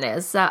birth plan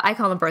is. I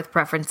call them birth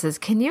preferences.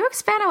 Can you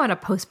expand on what a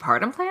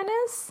postpartum plan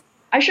is?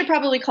 I should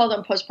probably call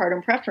them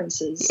postpartum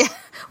preferences. Yeah.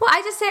 Well,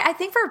 I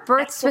think for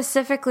birth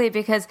specifically,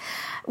 because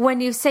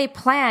when you say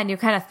plan, you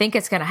kind of think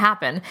it's going to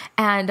happen.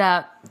 And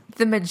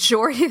the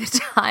majority of the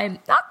time,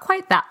 not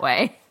quite that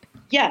way.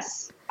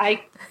 Yes,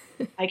 I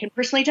can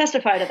personally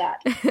testify to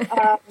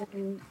that.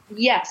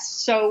 Yes.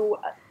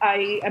 So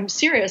I'm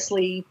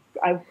seriously,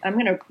 I'm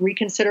going to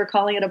reconsider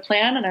calling it a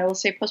plan and I will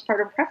say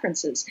postpartum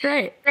preferences.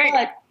 Right.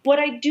 But what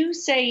I do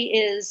say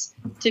is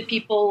to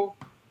people,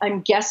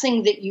 I'm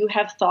guessing that you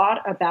have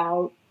thought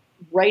about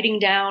writing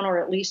down or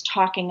at least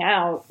talking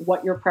out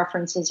what your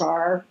preferences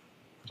are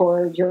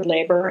for your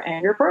labor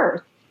and your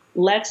birth.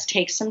 Let's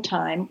take some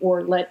time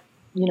or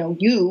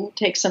you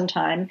take some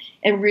time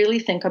and really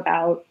think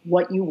about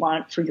what you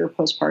want for your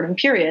postpartum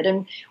period.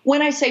 And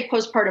when I say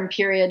postpartum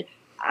period,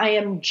 I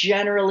am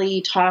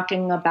generally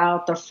talking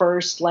about the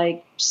first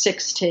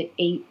 6 to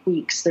 8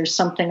 weeks. There's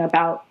something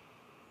about,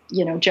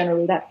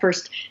 generally that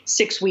first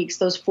 6 weeks,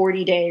 those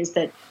 40 days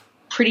that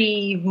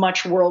pretty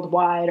much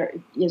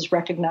worldwide is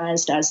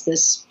recognized as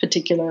this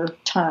particular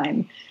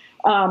time.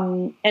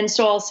 And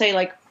so I'll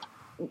say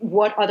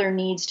what other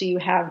needs do you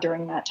have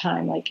during that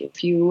time?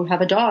 If you have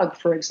a dog,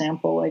 for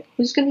example,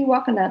 who's going to be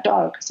walking that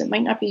dog? Because it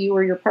might not be you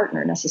or your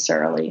partner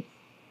necessarily.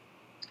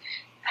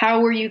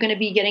 How are you going to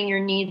be getting your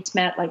needs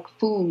met, like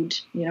food?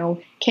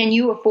 Can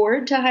you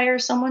afford to hire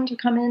someone to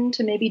come in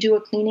to maybe do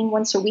a cleaning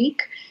once a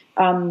week?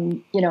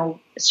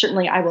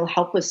 Certainly I will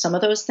help with some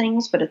of those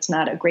things, but it's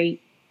not a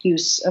great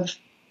use of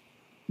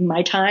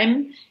my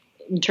time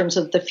in terms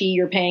of the fee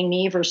you're paying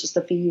me versus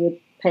the fee you would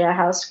pay a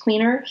house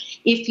cleaner.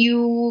 If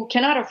you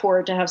cannot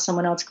afford to have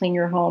someone else clean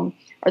your home,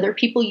 are there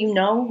people you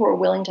know who are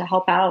willing to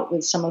help out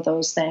with some of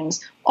those things?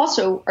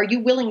 Also, are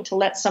you willing to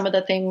let some of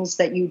the things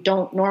that you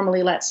don't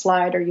normally let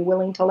slide, are you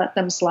willing to let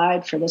them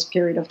slide for this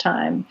period of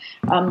time?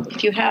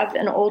 If you have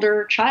an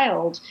older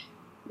child,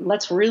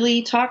 let's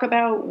really talk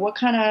about what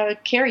kind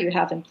of care you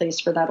have in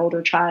place for that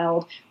older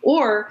child,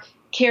 or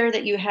care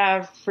that you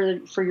have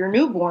for your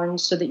newborn,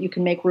 so that you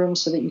can make room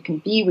so that you can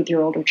be with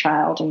your older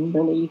child and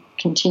really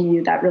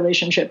continue that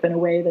relationship in a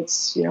way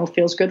that's,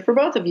 feels good for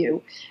both of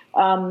you.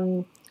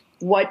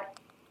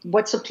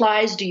 What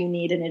supplies do you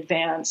need in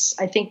advance?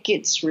 I think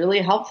it's really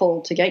helpful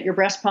to get your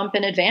breast pump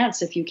in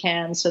advance if you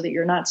can, so that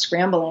you're not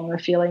scrambling or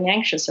feeling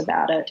anxious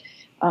about it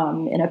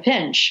in a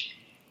pinch.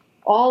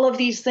 All of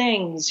these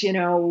things,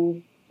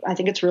 I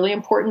think it's really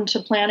important to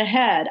plan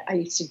ahead.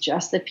 I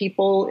suggest that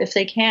people, if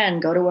they can,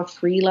 go to a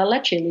free La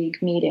Leche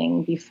League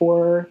meeting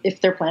before,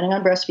 if they're planning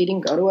on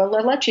breastfeeding, go to a La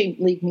Leche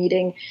League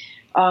meeting.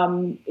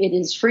 It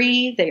is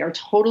free. They are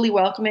totally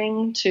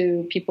welcoming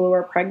to people who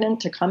are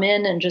pregnant to come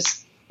in and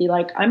just be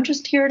like, I'm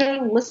just here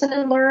to listen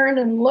and learn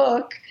and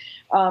look.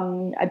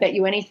 I bet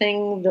you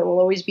anything there will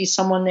always be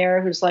someone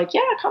there who's like,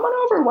 yeah, come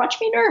on over, watch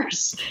me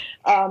nurse.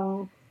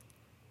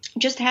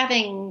 Just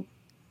having,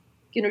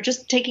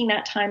 just taking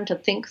that time to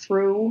think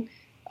through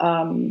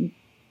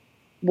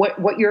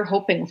what you're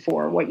hoping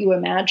for, what you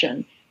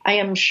imagine. I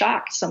am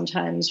shocked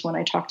sometimes when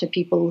I talk to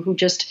people who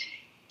just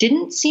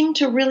didn't seem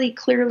to really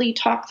clearly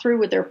talk through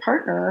with their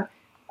partner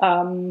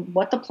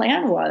what the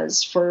plan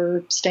was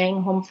for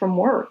staying home from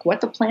work, what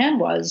the plan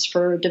was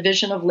for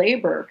division of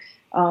labor.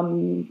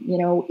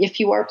 If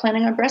you are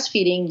planning on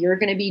breastfeeding, you're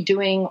going to be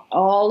doing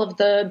all of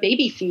the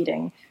baby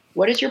feeding.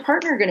 What is your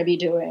partner going to be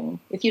doing?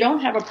 If you don't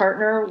have a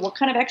partner, what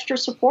kind of extra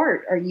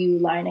support are you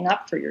lining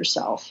up for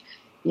yourself?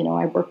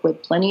 I work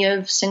with plenty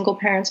of single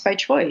parents by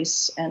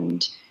choice,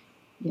 and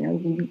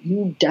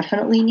you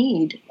definitely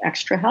need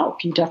extra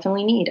help. You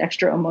definitely need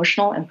extra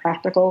emotional and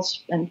practical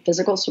and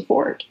physical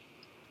support.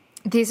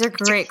 These are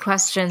great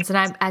questions.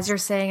 And as you're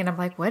saying, and I'm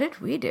like, what did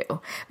we do?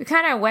 We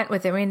kind of went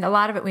with it. I mean, a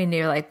lot of it we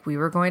knew, like we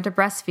were going to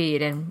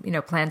breastfeed and,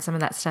 plan some of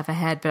that stuff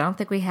ahead, but I don't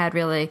think we had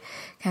really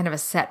kind of a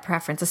set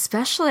preference,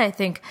 especially I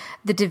think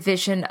the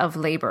division of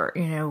labor,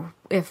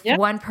 if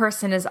one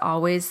person is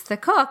always the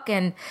cook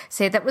and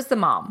say that was the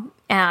mom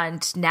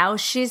and now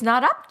she's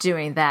not up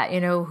doing that,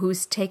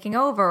 who's taking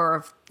over,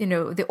 or,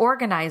 the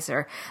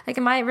organizer. Like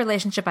in my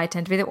relationship, I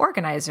tend to be the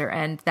organizer,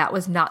 and that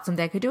was not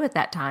something I could do at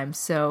that time.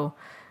 So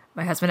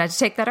my husband had to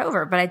take that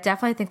over. But I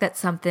definitely think that's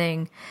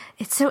something,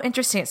 it's so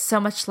interesting. It's so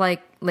much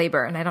like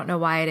labor. And I don't know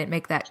why I didn't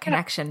make that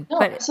connection. No,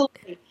 but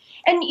absolutely.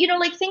 And,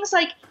 things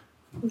like,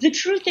 the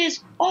truth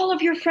is, all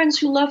of your friends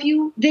who love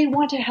you, they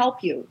want to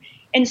help you.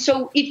 And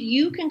so if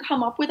you can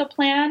come up with a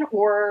plan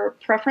or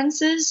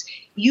preferences,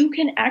 you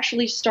can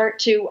actually start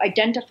to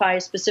identify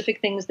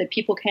specific things that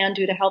people can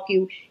do to help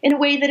you in a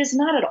way that is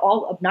not at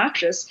all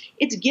obnoxious.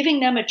 It's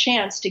giving them a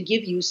chance to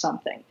give you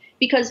something,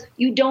 because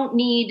you don't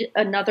need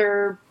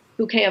another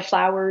bouquet of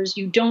flowers.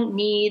 You don't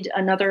need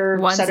another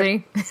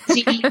onesie.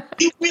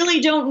 You really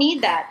don't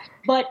need that.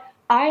 But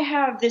I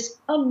have this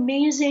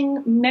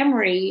amazing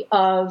memory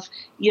of,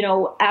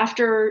 so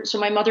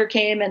my mother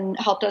came and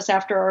helped us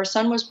after our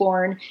son was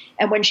born.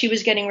 And when she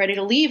was getting ready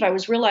to leave, I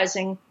was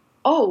realizing,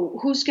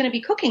 who's going to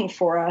be cooking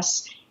for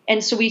us?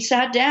 And so we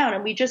sat down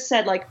and we just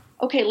said,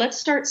 okay, let's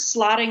start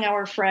slotting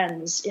our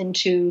friends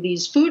into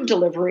these food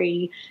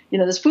delivery,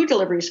 this food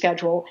delivery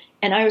schedule.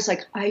 And I was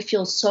like, I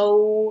feel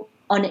so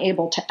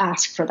unable to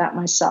ask for that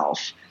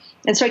myself.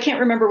 And so I can't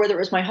remember whether it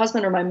was my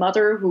husband or my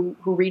mother who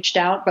reached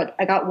out, but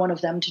I got one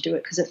of them to do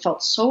it because it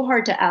felt so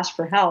hard to ask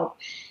for help.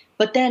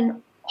 But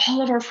then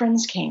all of our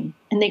friends came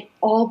and they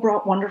all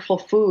brought wonderful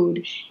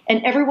food.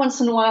 And every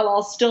once in a while,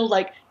 I'll still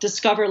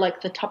discover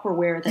the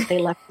Tupperware that they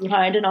left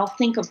behind. And I'll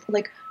think of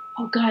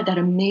oh God, that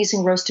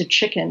amazing roasted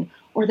chicken,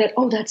 or that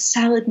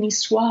salad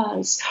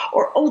niçoise,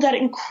 or that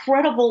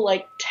incredible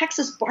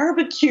Texas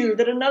barbecue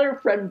that another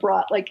friend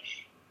brought.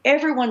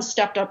 Everyone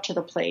stepped up to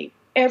the plate.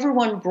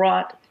 Everyone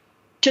brought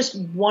just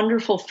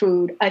wonderful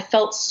food. I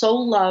felt so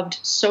loved,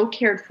 so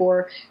cared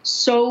for,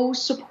 so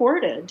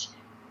supported.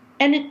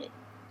 And,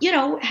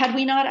 had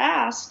we not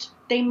asked,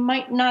 they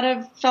might not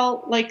have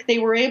felt like they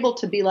were able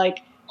to be like,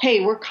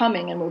 hey, we're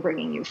coming and we're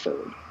bringing you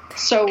food.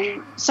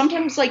 So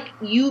sometimes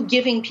you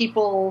giving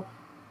people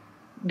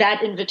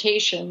that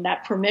invitation,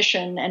 that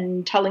permission,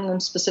 and telling them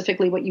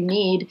specifically what you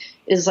need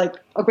is a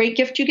great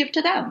gift you give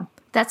to them.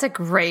 That's a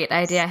great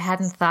idea. I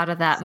hadn't thought of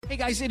that. Hey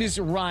guys, it is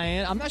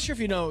Ryan. I'm not sure if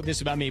you know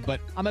this about me, but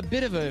I'm a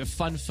bit of a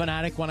fun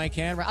fanatic when I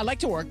can. I like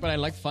to work, but I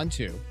like fun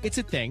too. It's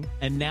a thing.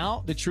 And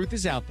now the truth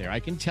is out there. I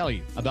can tell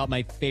you about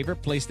my favorite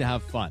place to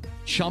have fun.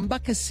 Chumba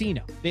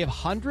Casino. They have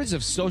hundreds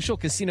of social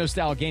casino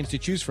style games to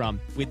choose from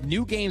with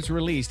new games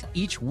released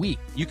each week.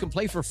 You can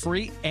play for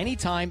free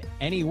anytime,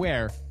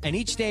 anywhere. And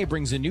each day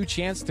brings a new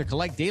chance to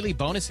collect daily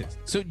bonuses.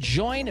 So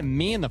join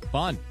me in the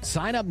fun.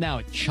 Sign up now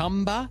at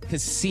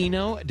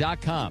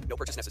ChumbaCasino.com. No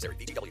purchase necessary.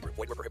 VGW Group.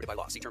 Void where prohibited by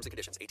law. See terms and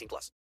conditions.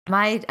 18+.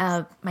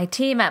 My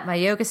team at my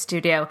yoga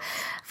studio,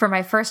 for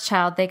my first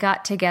child, they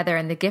got together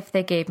and the gift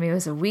they gave me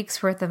was a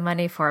week's worth of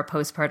money for a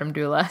postpartum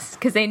doula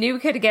because they knew we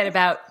could get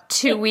about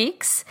 2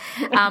 weeks.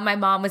 My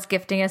mom was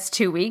gifting us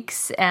 2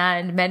 weeks,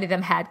 and many of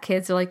them had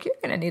kids. They're like, you're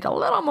going to need a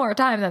little more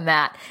time than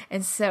that.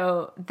 And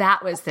so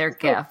that was their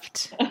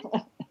gift.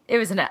 It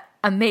was an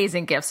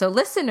amazing gift. So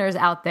listeners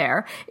out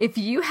there, if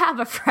you have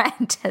a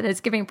friend that's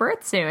giving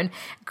birth soon,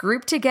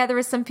 group together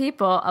with some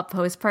people. A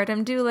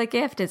postpartum doula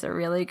gift is a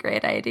really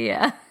great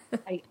idea.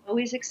 I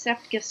always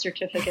accept gift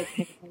certificates.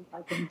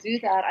 I can do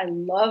that. I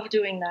love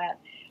doing that.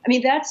 I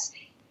mean, that's,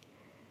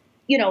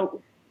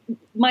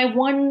 my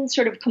one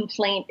sort of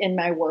complaint in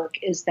my work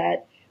is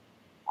that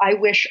I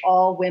wish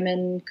all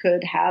women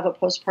could have a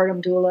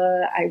postpartum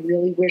doula. I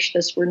really wish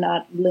this were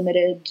not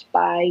limited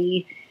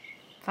by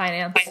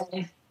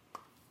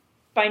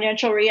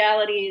financial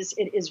realities.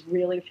 It is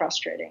really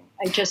frustrating.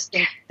 I just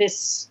think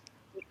this,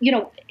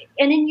 and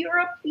in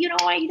Europe,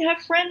 I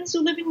have friends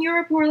who live in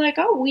Europe who are like,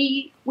 oh,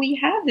 we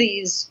have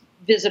these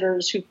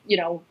visitors who,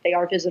 they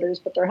are visitors,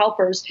 but they're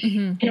helpers.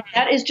 Mm-hmm.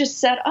 That is just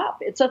set up.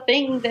 It's a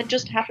thing that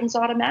just happens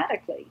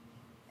automatically.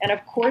 And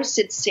of course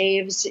it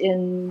saves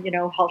in,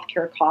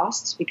 healthcare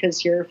costs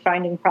because you're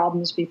finding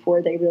problems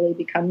before they really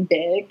become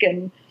big,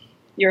 and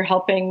you're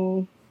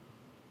helping.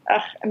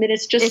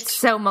 It's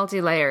so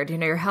multi-layered.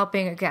 You're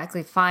helping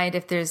exactly find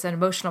if there's an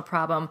emotional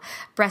problem,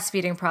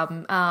 breastfeeding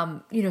problem.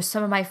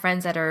 Some of my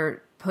friends that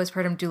are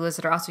postpartum doulas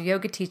that are also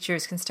yoga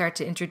teachers can start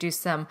to introduce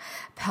some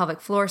pelvic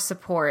floor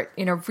support,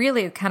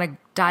 really kind of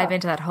dive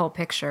into that whole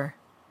picture.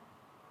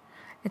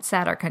 It's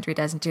sad our country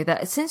doesn't do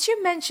that. Since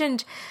you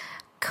mentioned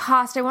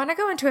cost, I want to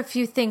go into a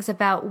few things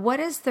about what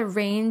is the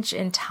range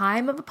in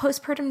time of a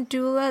postpartum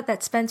doula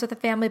that spends with a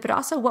family, but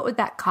also what would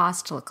that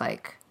cost look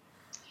like?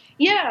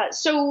 Yeah,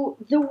 so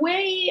the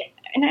way,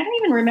 and I don't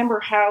even remember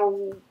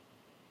how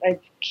I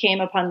came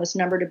upon this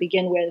number to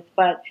begin with,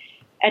 but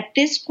at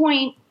this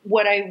point,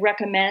 what I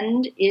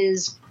recommend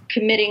is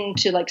committing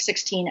to like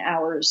 16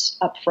 hours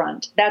up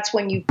front. That's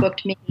when you've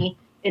booked me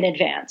in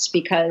advance,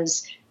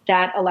 because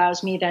that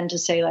allows me then to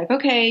say like,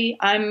 okay,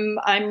 I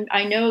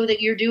know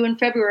that you're due in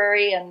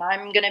February, and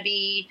I'm going to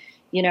be,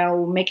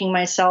 making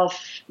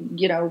myself,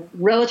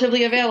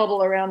 relatively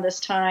available around this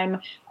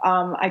time.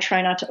 I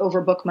try not to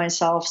overbook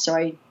myself, so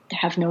I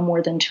have no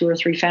more than 2 or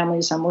 3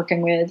 families I'm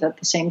working with at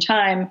the same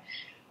time.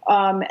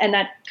 And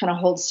that kind of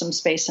holds some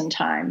space and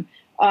time.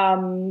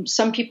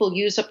 Some people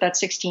use up that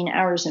 16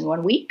 hours in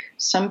 1 week.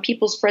 Some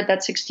people spread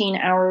that 16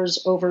 hours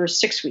over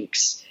 6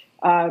 weeks.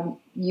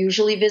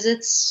 Usually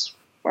visits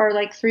are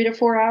like 3 to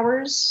 4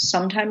 hours.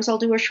 Sometimes I'll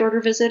do a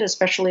shorter visit,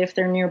 especially if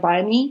they're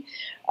nearby me.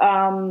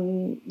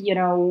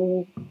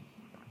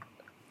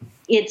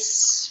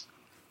 It's,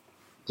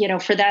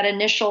 for that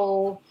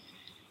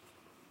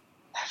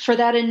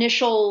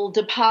initial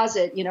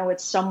deposit,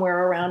 it's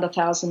somewhere around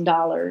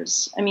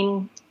 $1,000. I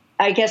mean,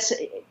 I guess,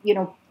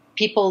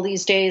 people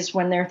these days,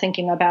 when they're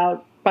thinking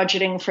about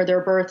budgeting for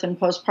their birth and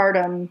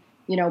postpartum,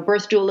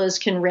 birth doulas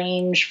can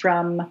range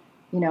from,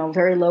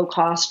 very low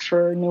cost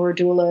for newer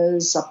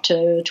doulas up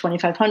to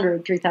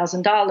 $2,500,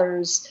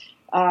 $3,000,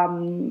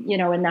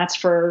 and that's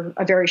for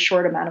a very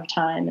short amount of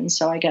time. And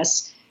so I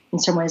guess in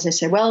some ways I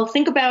say, well,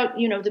 think about,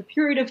 the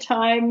period of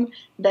time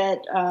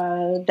that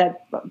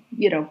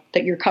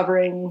you're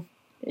covering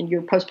in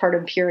your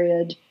postpartum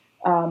period,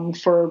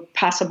 for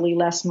possibly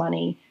less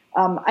money.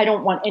 I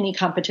don't want any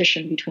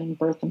competition between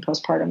birth and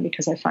postpartum,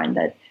 because I find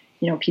that,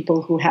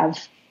 people who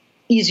have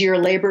easier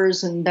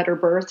labors and better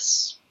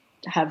births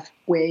have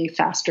way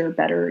faster,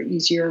 better,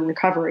 easier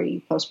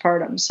recovery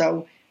postpartum.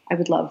 So I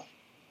would love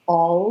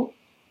all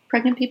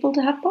pregnant people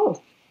to have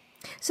both.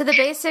 So the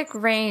basic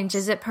range,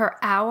 is it per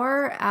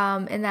hour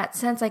in that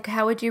sense? Like,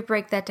 how would you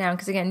break that down?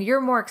 Because again,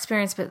 you're more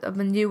experienced, but of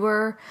a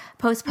newer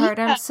postpartum.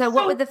 Yeah, so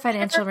what would the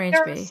financial range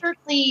be? There are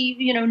certainly,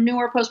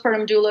 newer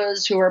postpartum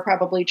doulas who are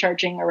probably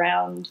charging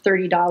around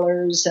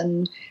 $30,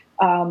 and,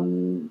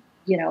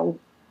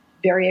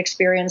 very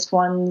experienced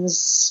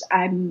ones.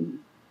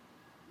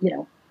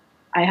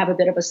 I have a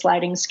bit of a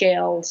sliding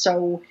scale,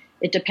 so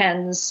it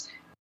depends.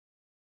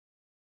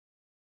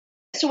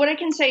 So what I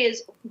can say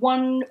is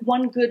one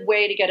good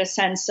way to get a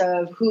sense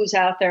of who's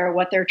out there,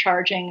 what they're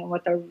charging, and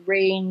what the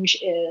range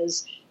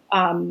is.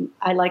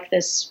 I like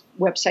this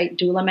website,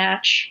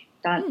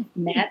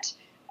 doulamatch.net.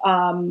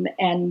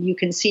 And you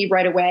can see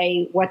right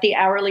away what the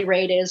hourly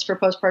rate is for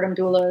postpartum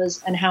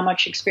doulas and how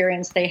much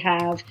experience they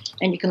have.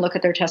 And you can look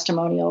at their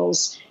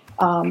testimonials.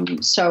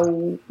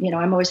 So,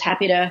 I'm always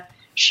happy to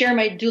share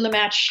my Doula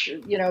Match,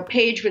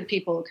 page with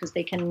people, because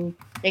they can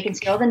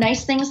see all the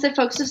nice things that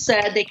folks have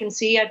said. They can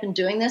see I've been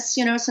doing this,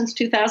 since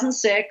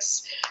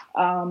 2006,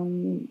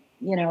 and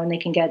they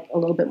can get a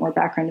little bit more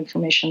background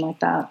information like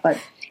that. But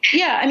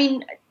yeah, I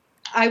mean,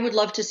 I would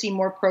love to see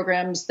more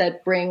programs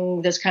that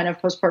bring this kind of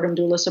postpartum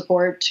doula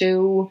support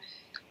to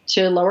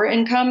lower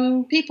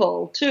income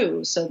people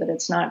too, so that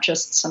it's not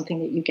just something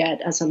that you get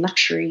as a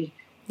luxury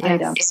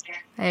item.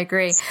 I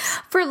agree.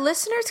 For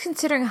listeners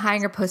considering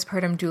hiring a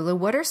postpartum doula,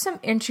 what are some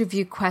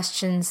interview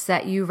questions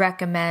that you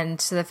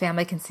recommend so the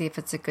family can see if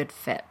it's a good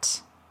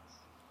fit?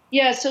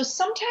 Yeah, so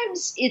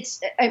sometimes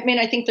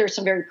I think there's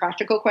some very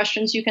practical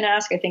questions you can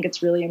ask. I think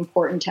it's really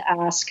important to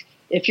ask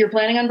if you're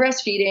planning on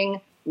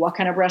breastfeeding, what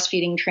kind of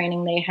breastfeeding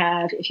training they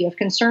have. If you have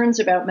concerns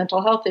about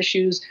mental health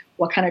issues,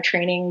 what kind of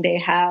training they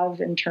have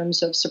in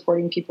terms of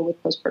supporting people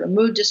with postpartum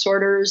mood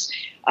disorders.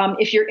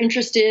 If you're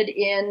interested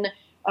in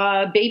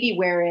baby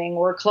wearing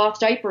or cloth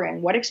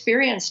diapering, what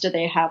experience do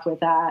they have with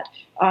that?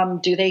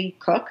 Do they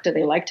cook? Do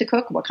they like to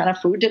cook? What kind of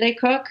food do they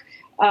cook?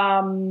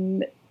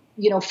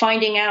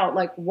 Finding out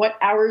like what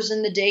hours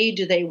in the day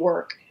do they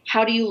work?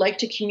 How do you like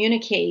to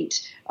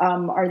communicate?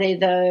 Are they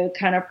the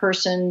kind of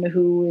person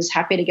who is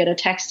happy to get a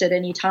text at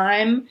any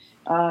time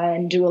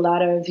and do a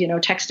lot of,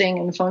 texting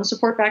and phone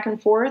support back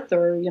and forth?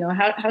 Or,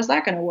 how's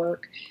that going to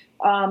work?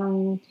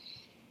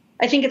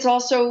 I think it's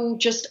also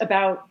just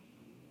about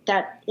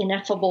that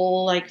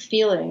ineffable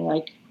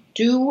feeling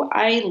do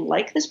I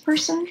like this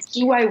person?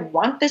 Do I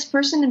want this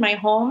person in my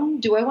home?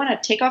 Do I want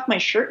to take off my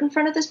shirt in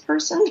front of this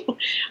person?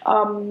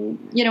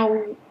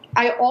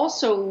 I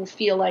also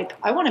feel like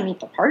I want to meet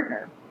the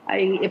partner.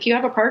 If you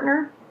have a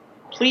partner,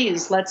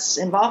 please let's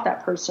involve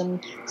that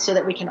person so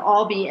that we can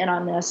all be in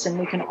on this and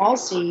we can all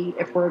see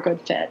if we're a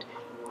good fit.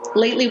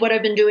 Lately, what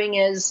I've been doing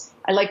is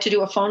I like to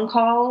do a phone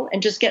call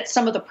and just get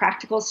some of the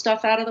practical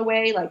stuff out of the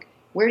way, like,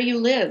 where do you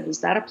live?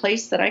 Is that a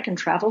place that I can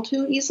travel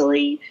to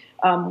easily?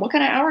 What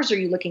kind of hours are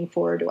you looking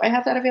for? Do I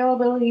have that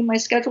availability in my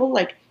schedule?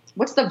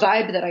 What's the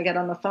vibe that I get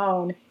on the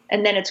phone?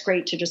 And then it's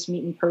great to just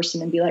meet in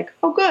person and be like,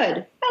 oh,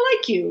 good. I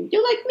like you.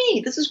 You like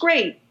me. This is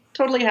great.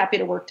 Totally happy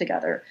to work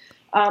together.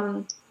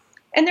 And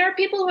there are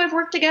people who I've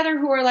worked together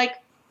who are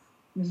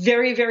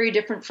very, very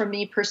different from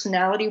me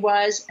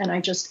personality-wise, and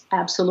I just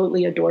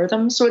absolutely adore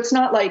them. So it's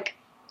not like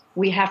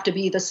we have to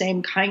be the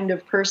same kind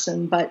of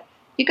person, but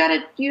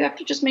you have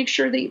to just make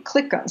sure that you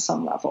click on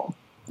some level.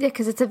 Yeah,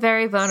 because it's a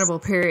very vulnerable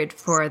period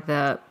for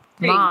the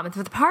mom and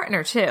for the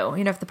partner too.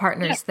 If the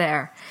partner's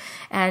there,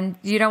 and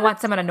you don't want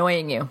someone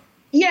annoying you.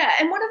 Yeah,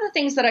 and one of the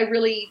things that I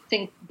really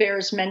think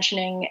bears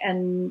mentioning,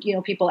 and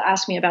people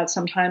ask me about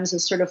sometimes,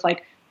 is sort of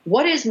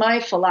what is my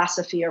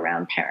philosophy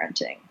around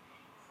parenting?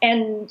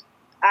 And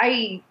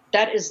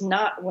that is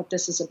not what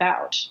this is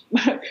about.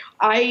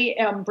 I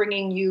am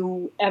bringing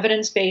you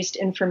evidence-based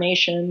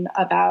information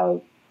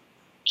about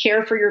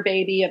care for your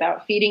baby,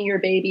 about feeding your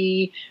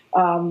baby,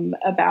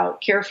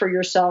 about care for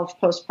yourself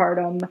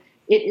postpartum.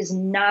 It is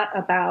not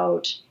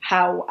about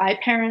how I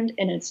parent,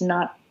 and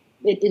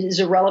it is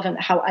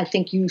irrelevant how I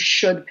think you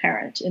should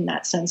parent in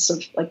that sense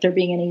of there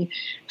being any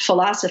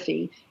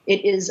philosophy.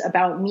 It is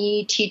about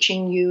me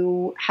teaching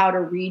you how to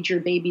read your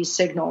baby's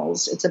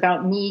signals. It's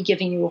about me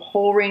giving you a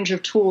whole range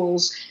of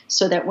tools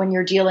so that when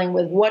you're dealing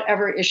with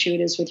whatever issue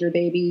it is with your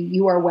baby,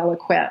 you are well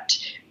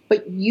equipped.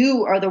 But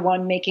you are the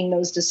one making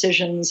those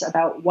decisions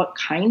about what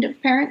kind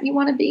of parent you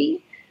want to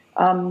be.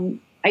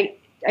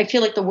 I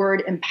feel like the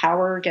word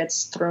empower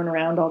gets thrown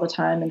around all the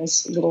time and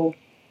is a little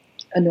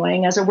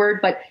annoying as a word,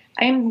 but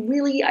I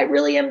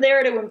really am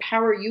there to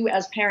empower you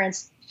as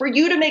parents, for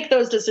you to make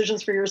those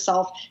decisions for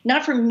yourself,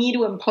 not for me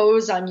to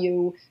impose on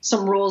you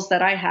some rules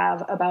that I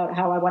have about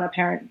how I want to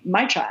parent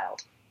my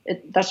child.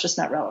 That's just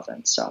not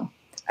relevant. So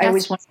I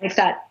always want to make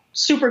that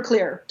super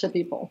clear to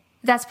people.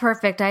 That's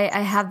perfect. I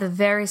have the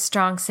very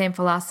strong same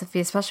philosophy,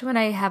 especially when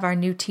I have our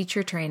new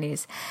teacher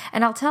trainees.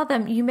 And I'll tell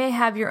them, you may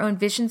have your own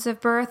visions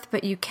of birth,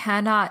 but you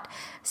cannot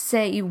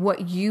say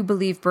what you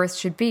believe birth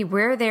should be.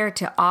 We're there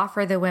to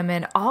offer the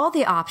women all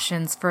the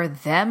options for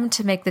them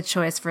to make the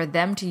choice, for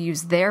them to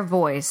use their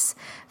voice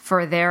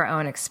for their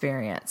own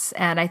experience.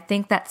 And I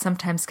think that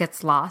sometimes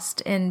gets lost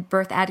in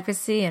birth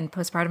advocacy and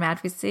postpartum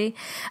advocacy.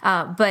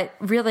 But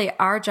really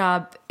our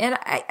job, and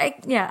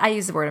I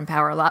use the word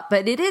empower a lot,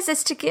 but it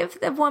is to give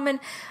the woman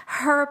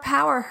her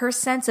power, her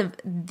sense of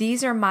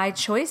these are my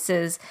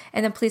choices,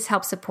 and then please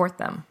help support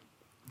them.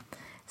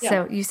 Yeah.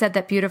 So you said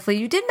that beautifully.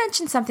 You did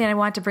mention something, I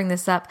want to bring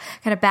this up,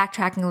 kind of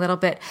backtracking a little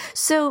bit.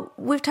 So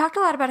we've talked a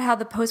lot about how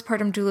the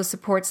postpartum doula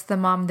supports the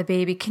mom and the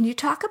baby. Can you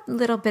talk a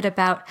little bit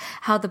about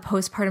how the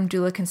postpartum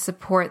doula can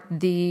support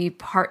the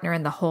partner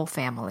and the whole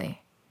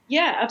family?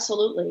 Yeah,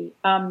 absolutely.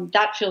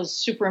 That feels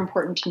super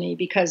important to me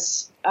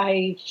because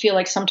I feel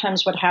like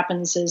sometimes what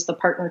happens is the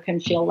partner can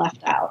feel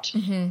left out,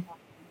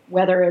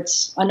 whether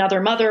it's another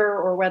mother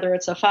or whether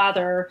it's a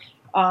father.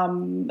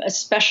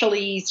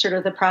 Especially sort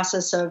of the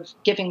process of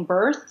giving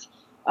birth.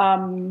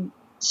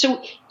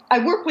 So I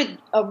work with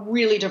a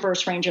really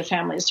diverse range of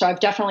families. So I've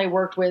definitely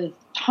worked with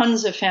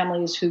tons of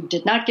families who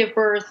did not give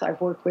birth.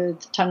 I've worked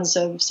with tons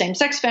of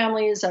same-sex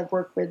families. I've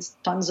worked with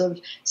tons of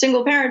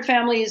single-parent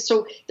families.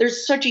 So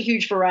there's such a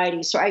huge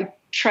variety. So I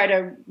try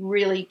to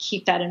really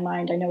keep that in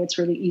mind. I know it's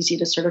really easy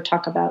to sort of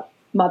talk about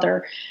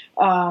mother.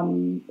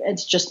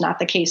 It's just not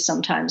the case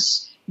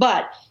sometimes.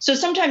 But so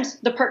sometimes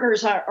the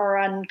partners are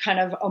on kind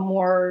of a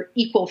more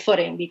equal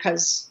footing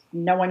because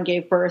no one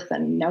gave birth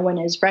and no one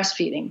is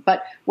breastfeeding.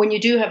 But when you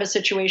do have a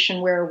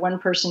situation where one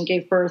person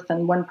gave birth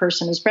and one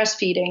person is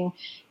breastfeeding,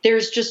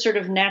 there's just sort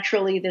of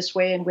naturally this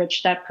way in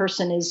which that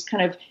person is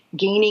kind of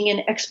gaining in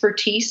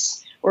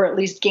expertise, or at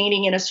least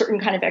gaining in a certain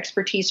kind of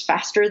expertise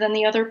faster than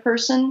the other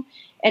person.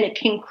 And it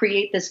can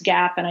create this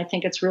gap. And I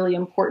think it's really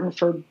important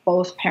for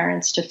both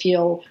parents to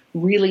feel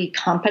really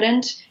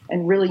competent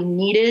and really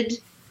needed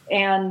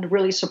and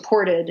really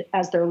supported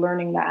as they're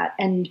learning that,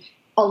 and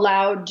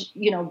allowed,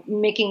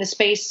 making the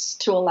space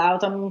to allow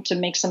them to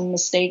make some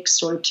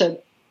mistakes or to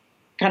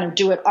kind of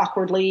do it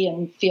awkwardly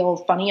and feel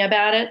funny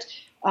about it,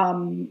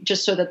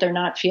 just so that they're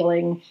not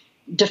feeling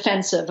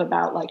defensive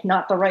about like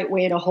not the right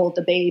way to hold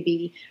the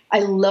baby. I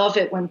love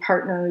it when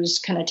partners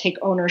kind of take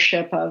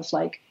ownership of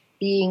like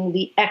being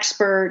the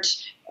expert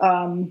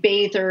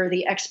bather,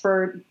 the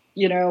expert,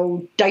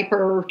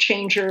 diaper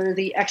changer,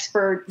 the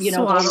expert,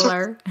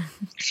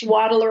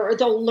 swaddler, or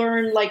they'll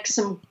learn like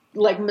some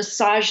like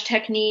massage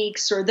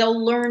techniques, or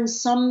they'll learn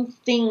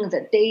something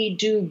that they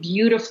do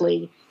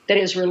beautifully that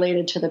is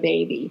related to the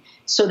baby,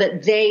 so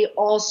that they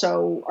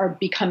also are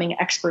becoming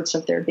experts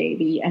of their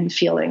baby and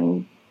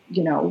feeling,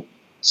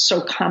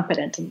 so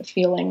competent and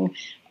feeling,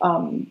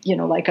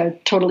 like a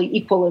totally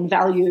equal and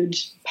valued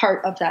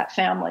part of that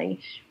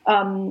family.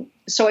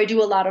 So I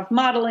do a lot of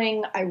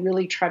modeling. I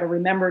really try to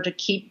remember to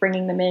keep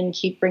bringing them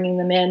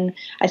in.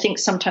 I think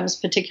sometimes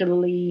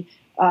particularly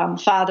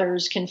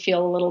fathers can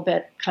feel a little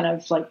bit kind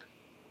of like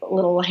a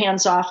little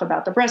hands off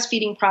about the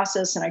breastfeeding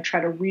process. And I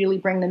try to really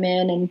bring them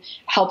in and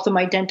help them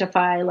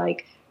identify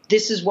like,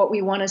 this is what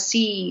we want to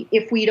see.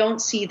 If we don't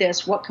see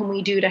this, what can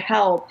we do to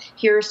help?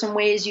 Here are some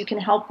ways you can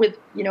help with,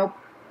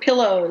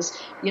 pillows,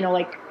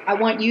 like I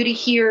want you to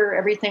hear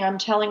everything I'm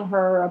telling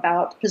her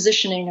about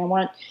positioning. I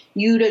want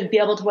you to be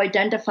able to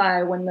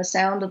identify when the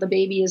sound of the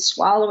baby is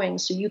swallowing,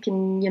 so you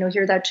can,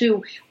 hear that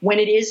too. When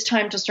it is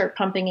time to start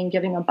pumping and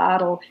giving a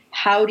bottle,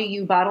 how do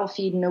you bottle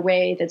feed in a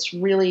way that's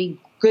really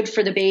good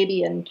for the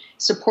baby and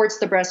supports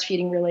the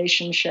breastfeeding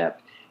relationship?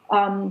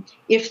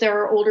 If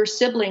there are older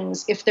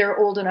siblings, if they're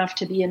old enough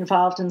to be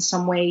involved in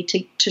some way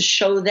to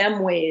show them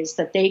ways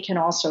that they can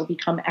also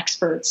become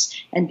experts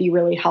and be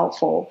really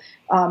helpful.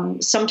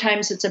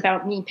 Sometimes it's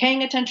about me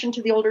paying attention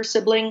to the older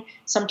sibling.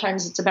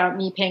 Sometimes it's about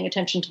me paying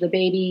attention to the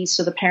baby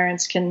so the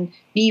parents can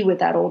be with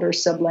that older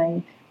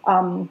sibling.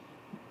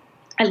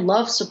 I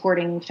love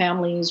supporting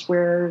families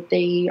where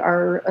they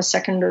are a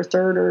second or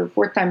third or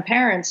fourth time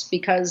parents,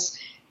 because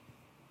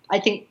I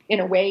think in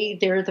a way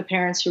they're the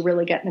parents who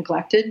really get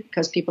neglected,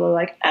 because people are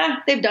like,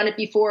 they've done it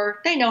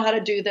before. They know how to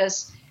do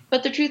this.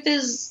 But the truth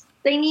is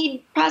they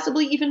need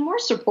possibly even more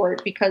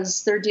support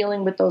because they're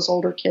dealing with those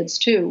older kids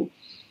too.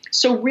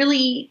 So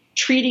really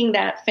treating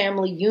that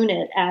family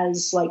unit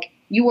as like,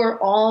 you are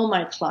all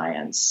my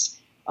clients.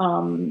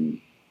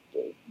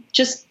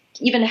 Just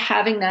even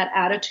having that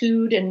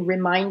attitude and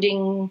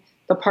reminding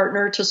the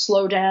partner to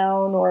slow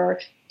down, or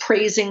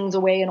praising the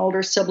way an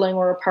older sibling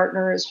or a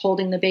partner is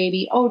holding the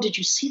baby. Oh, did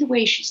you see the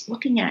way she's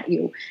looking at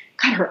you?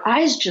 God, her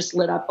eyes just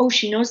lit up. Oh,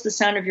 she knows the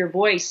sound of your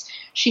voice.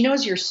 She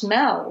knows your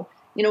smell.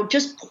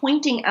 Just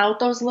pointing out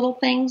those little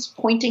things,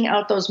 pointing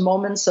out those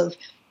moments of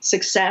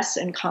success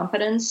and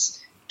competence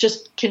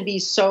just can be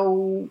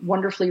so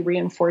wonderfully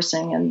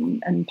reinforcing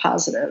and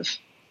positive.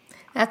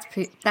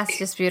 That's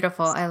just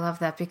beautiful. I love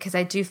that, because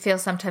I do feel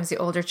sometimes the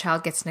older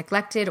child gets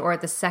neglected, or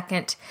the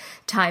second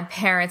time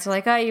parents are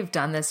like, oh, you've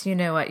done this. You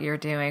know what you're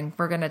doing.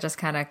 We're going to just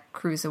kind of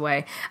cruise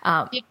away.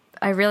 I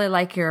really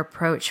like your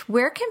approach.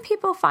 Where can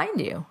people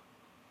find you?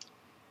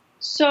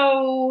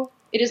 So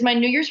it is my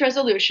New Year's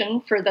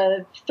resolution for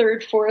the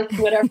third, fourth,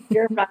 whatever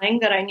year running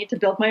that I need to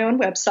build my own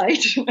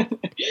website.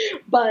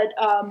 But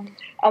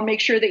I'll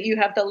make sure that you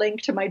have the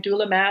link to my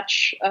Doula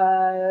Match,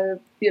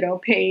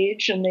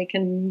 page, and they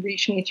can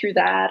reach me through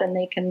that, and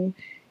they can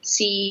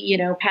see,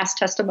 past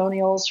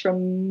testimonials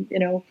from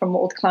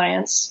old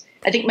clients.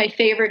 I think my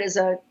favorite is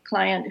a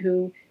client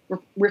who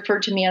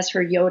referred to me as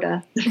her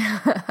Yoda.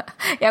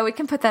 Yeah, we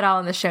can put that all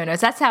in the show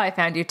notes. That's how I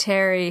found you.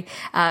 Terry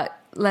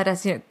let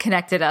us,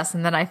 connected us,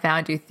 and then I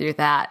found you through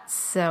that.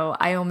 So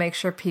I will make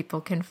sure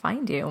people can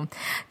find you.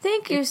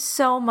 Thank you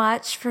so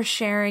much for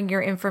sharing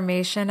your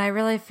information. I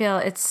really feel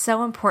it's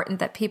so important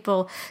that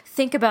people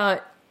think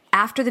about,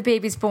 after the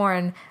baby's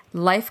born,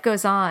 life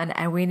goes on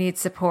and we need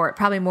support,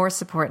 probably more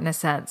support in a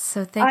sense.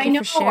 So thank you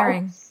for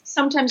sharing.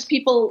 Sometimes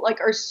people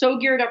are so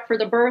geared up for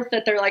the birth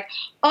that they're like,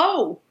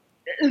 oh,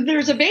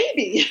 there's a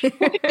baby.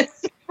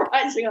 It's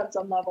surprising on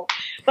some level.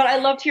 But I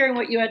loved hearing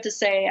what you had to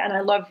say, and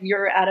I love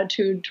your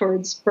attitude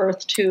towards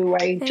birth too.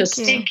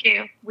 Thank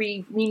you.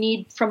 We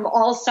need from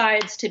all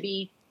sides to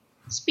be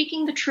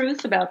speaking the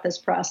truth about this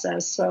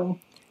process. So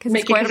because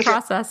it's quite a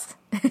process.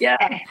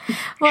 Yeah.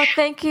 Well,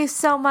 thank you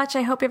so much.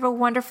 I hope you have a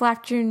wonderful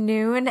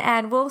afternoon,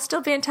 and we'll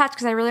still be in touch,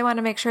 because I really want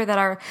to make sure that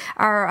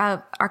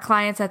our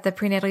clients at the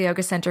Prenatal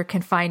Yoga Center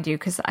can find you,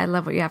 because I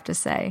love what you have to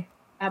say.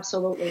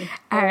 Absolutely.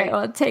 All right.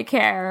 Well, take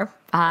care.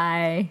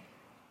 Bye.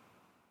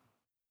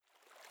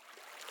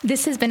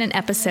 This has been an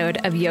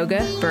episode of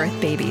Yoga Birth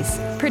Babies,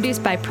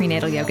 produced by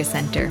Prenatal Yoga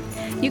Center.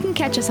 You can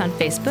catch us on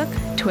Facebook,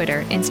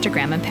 Twitter,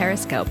 Instagram, and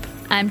Periscope.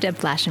 I'm Deb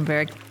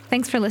Flaschenberg.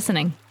 Thanks for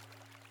listening.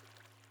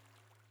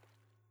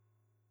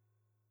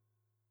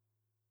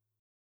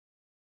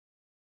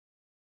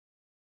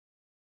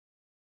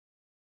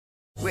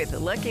 With the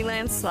Lucky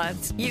Land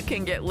Slots, you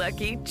can get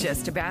lucky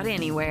just about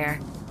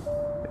anywhere.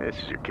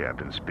 This is your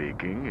captain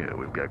speaking.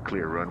 We've got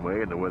clear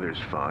runway and the weather's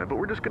fine, but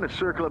we're just going to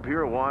circle up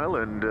here a while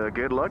and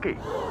get lucky.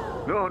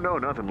 No,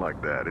 nothing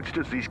like that. It's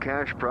just these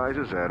cash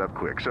prizes add up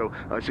quick. So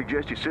I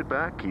suggest you sit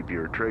back, keep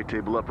your tray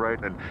table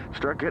upright, and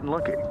start getting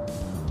lucky.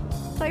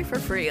 Play for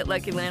free at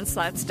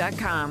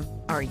LuckyLandSlots.com.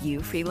 Are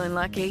you feeling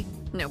lucky?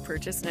 No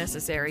purchase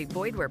necessary.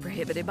 Void where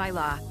prohibited by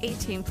law.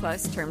 18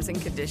 plus terms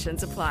and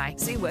conditions apply.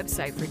 See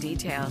website for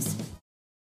details.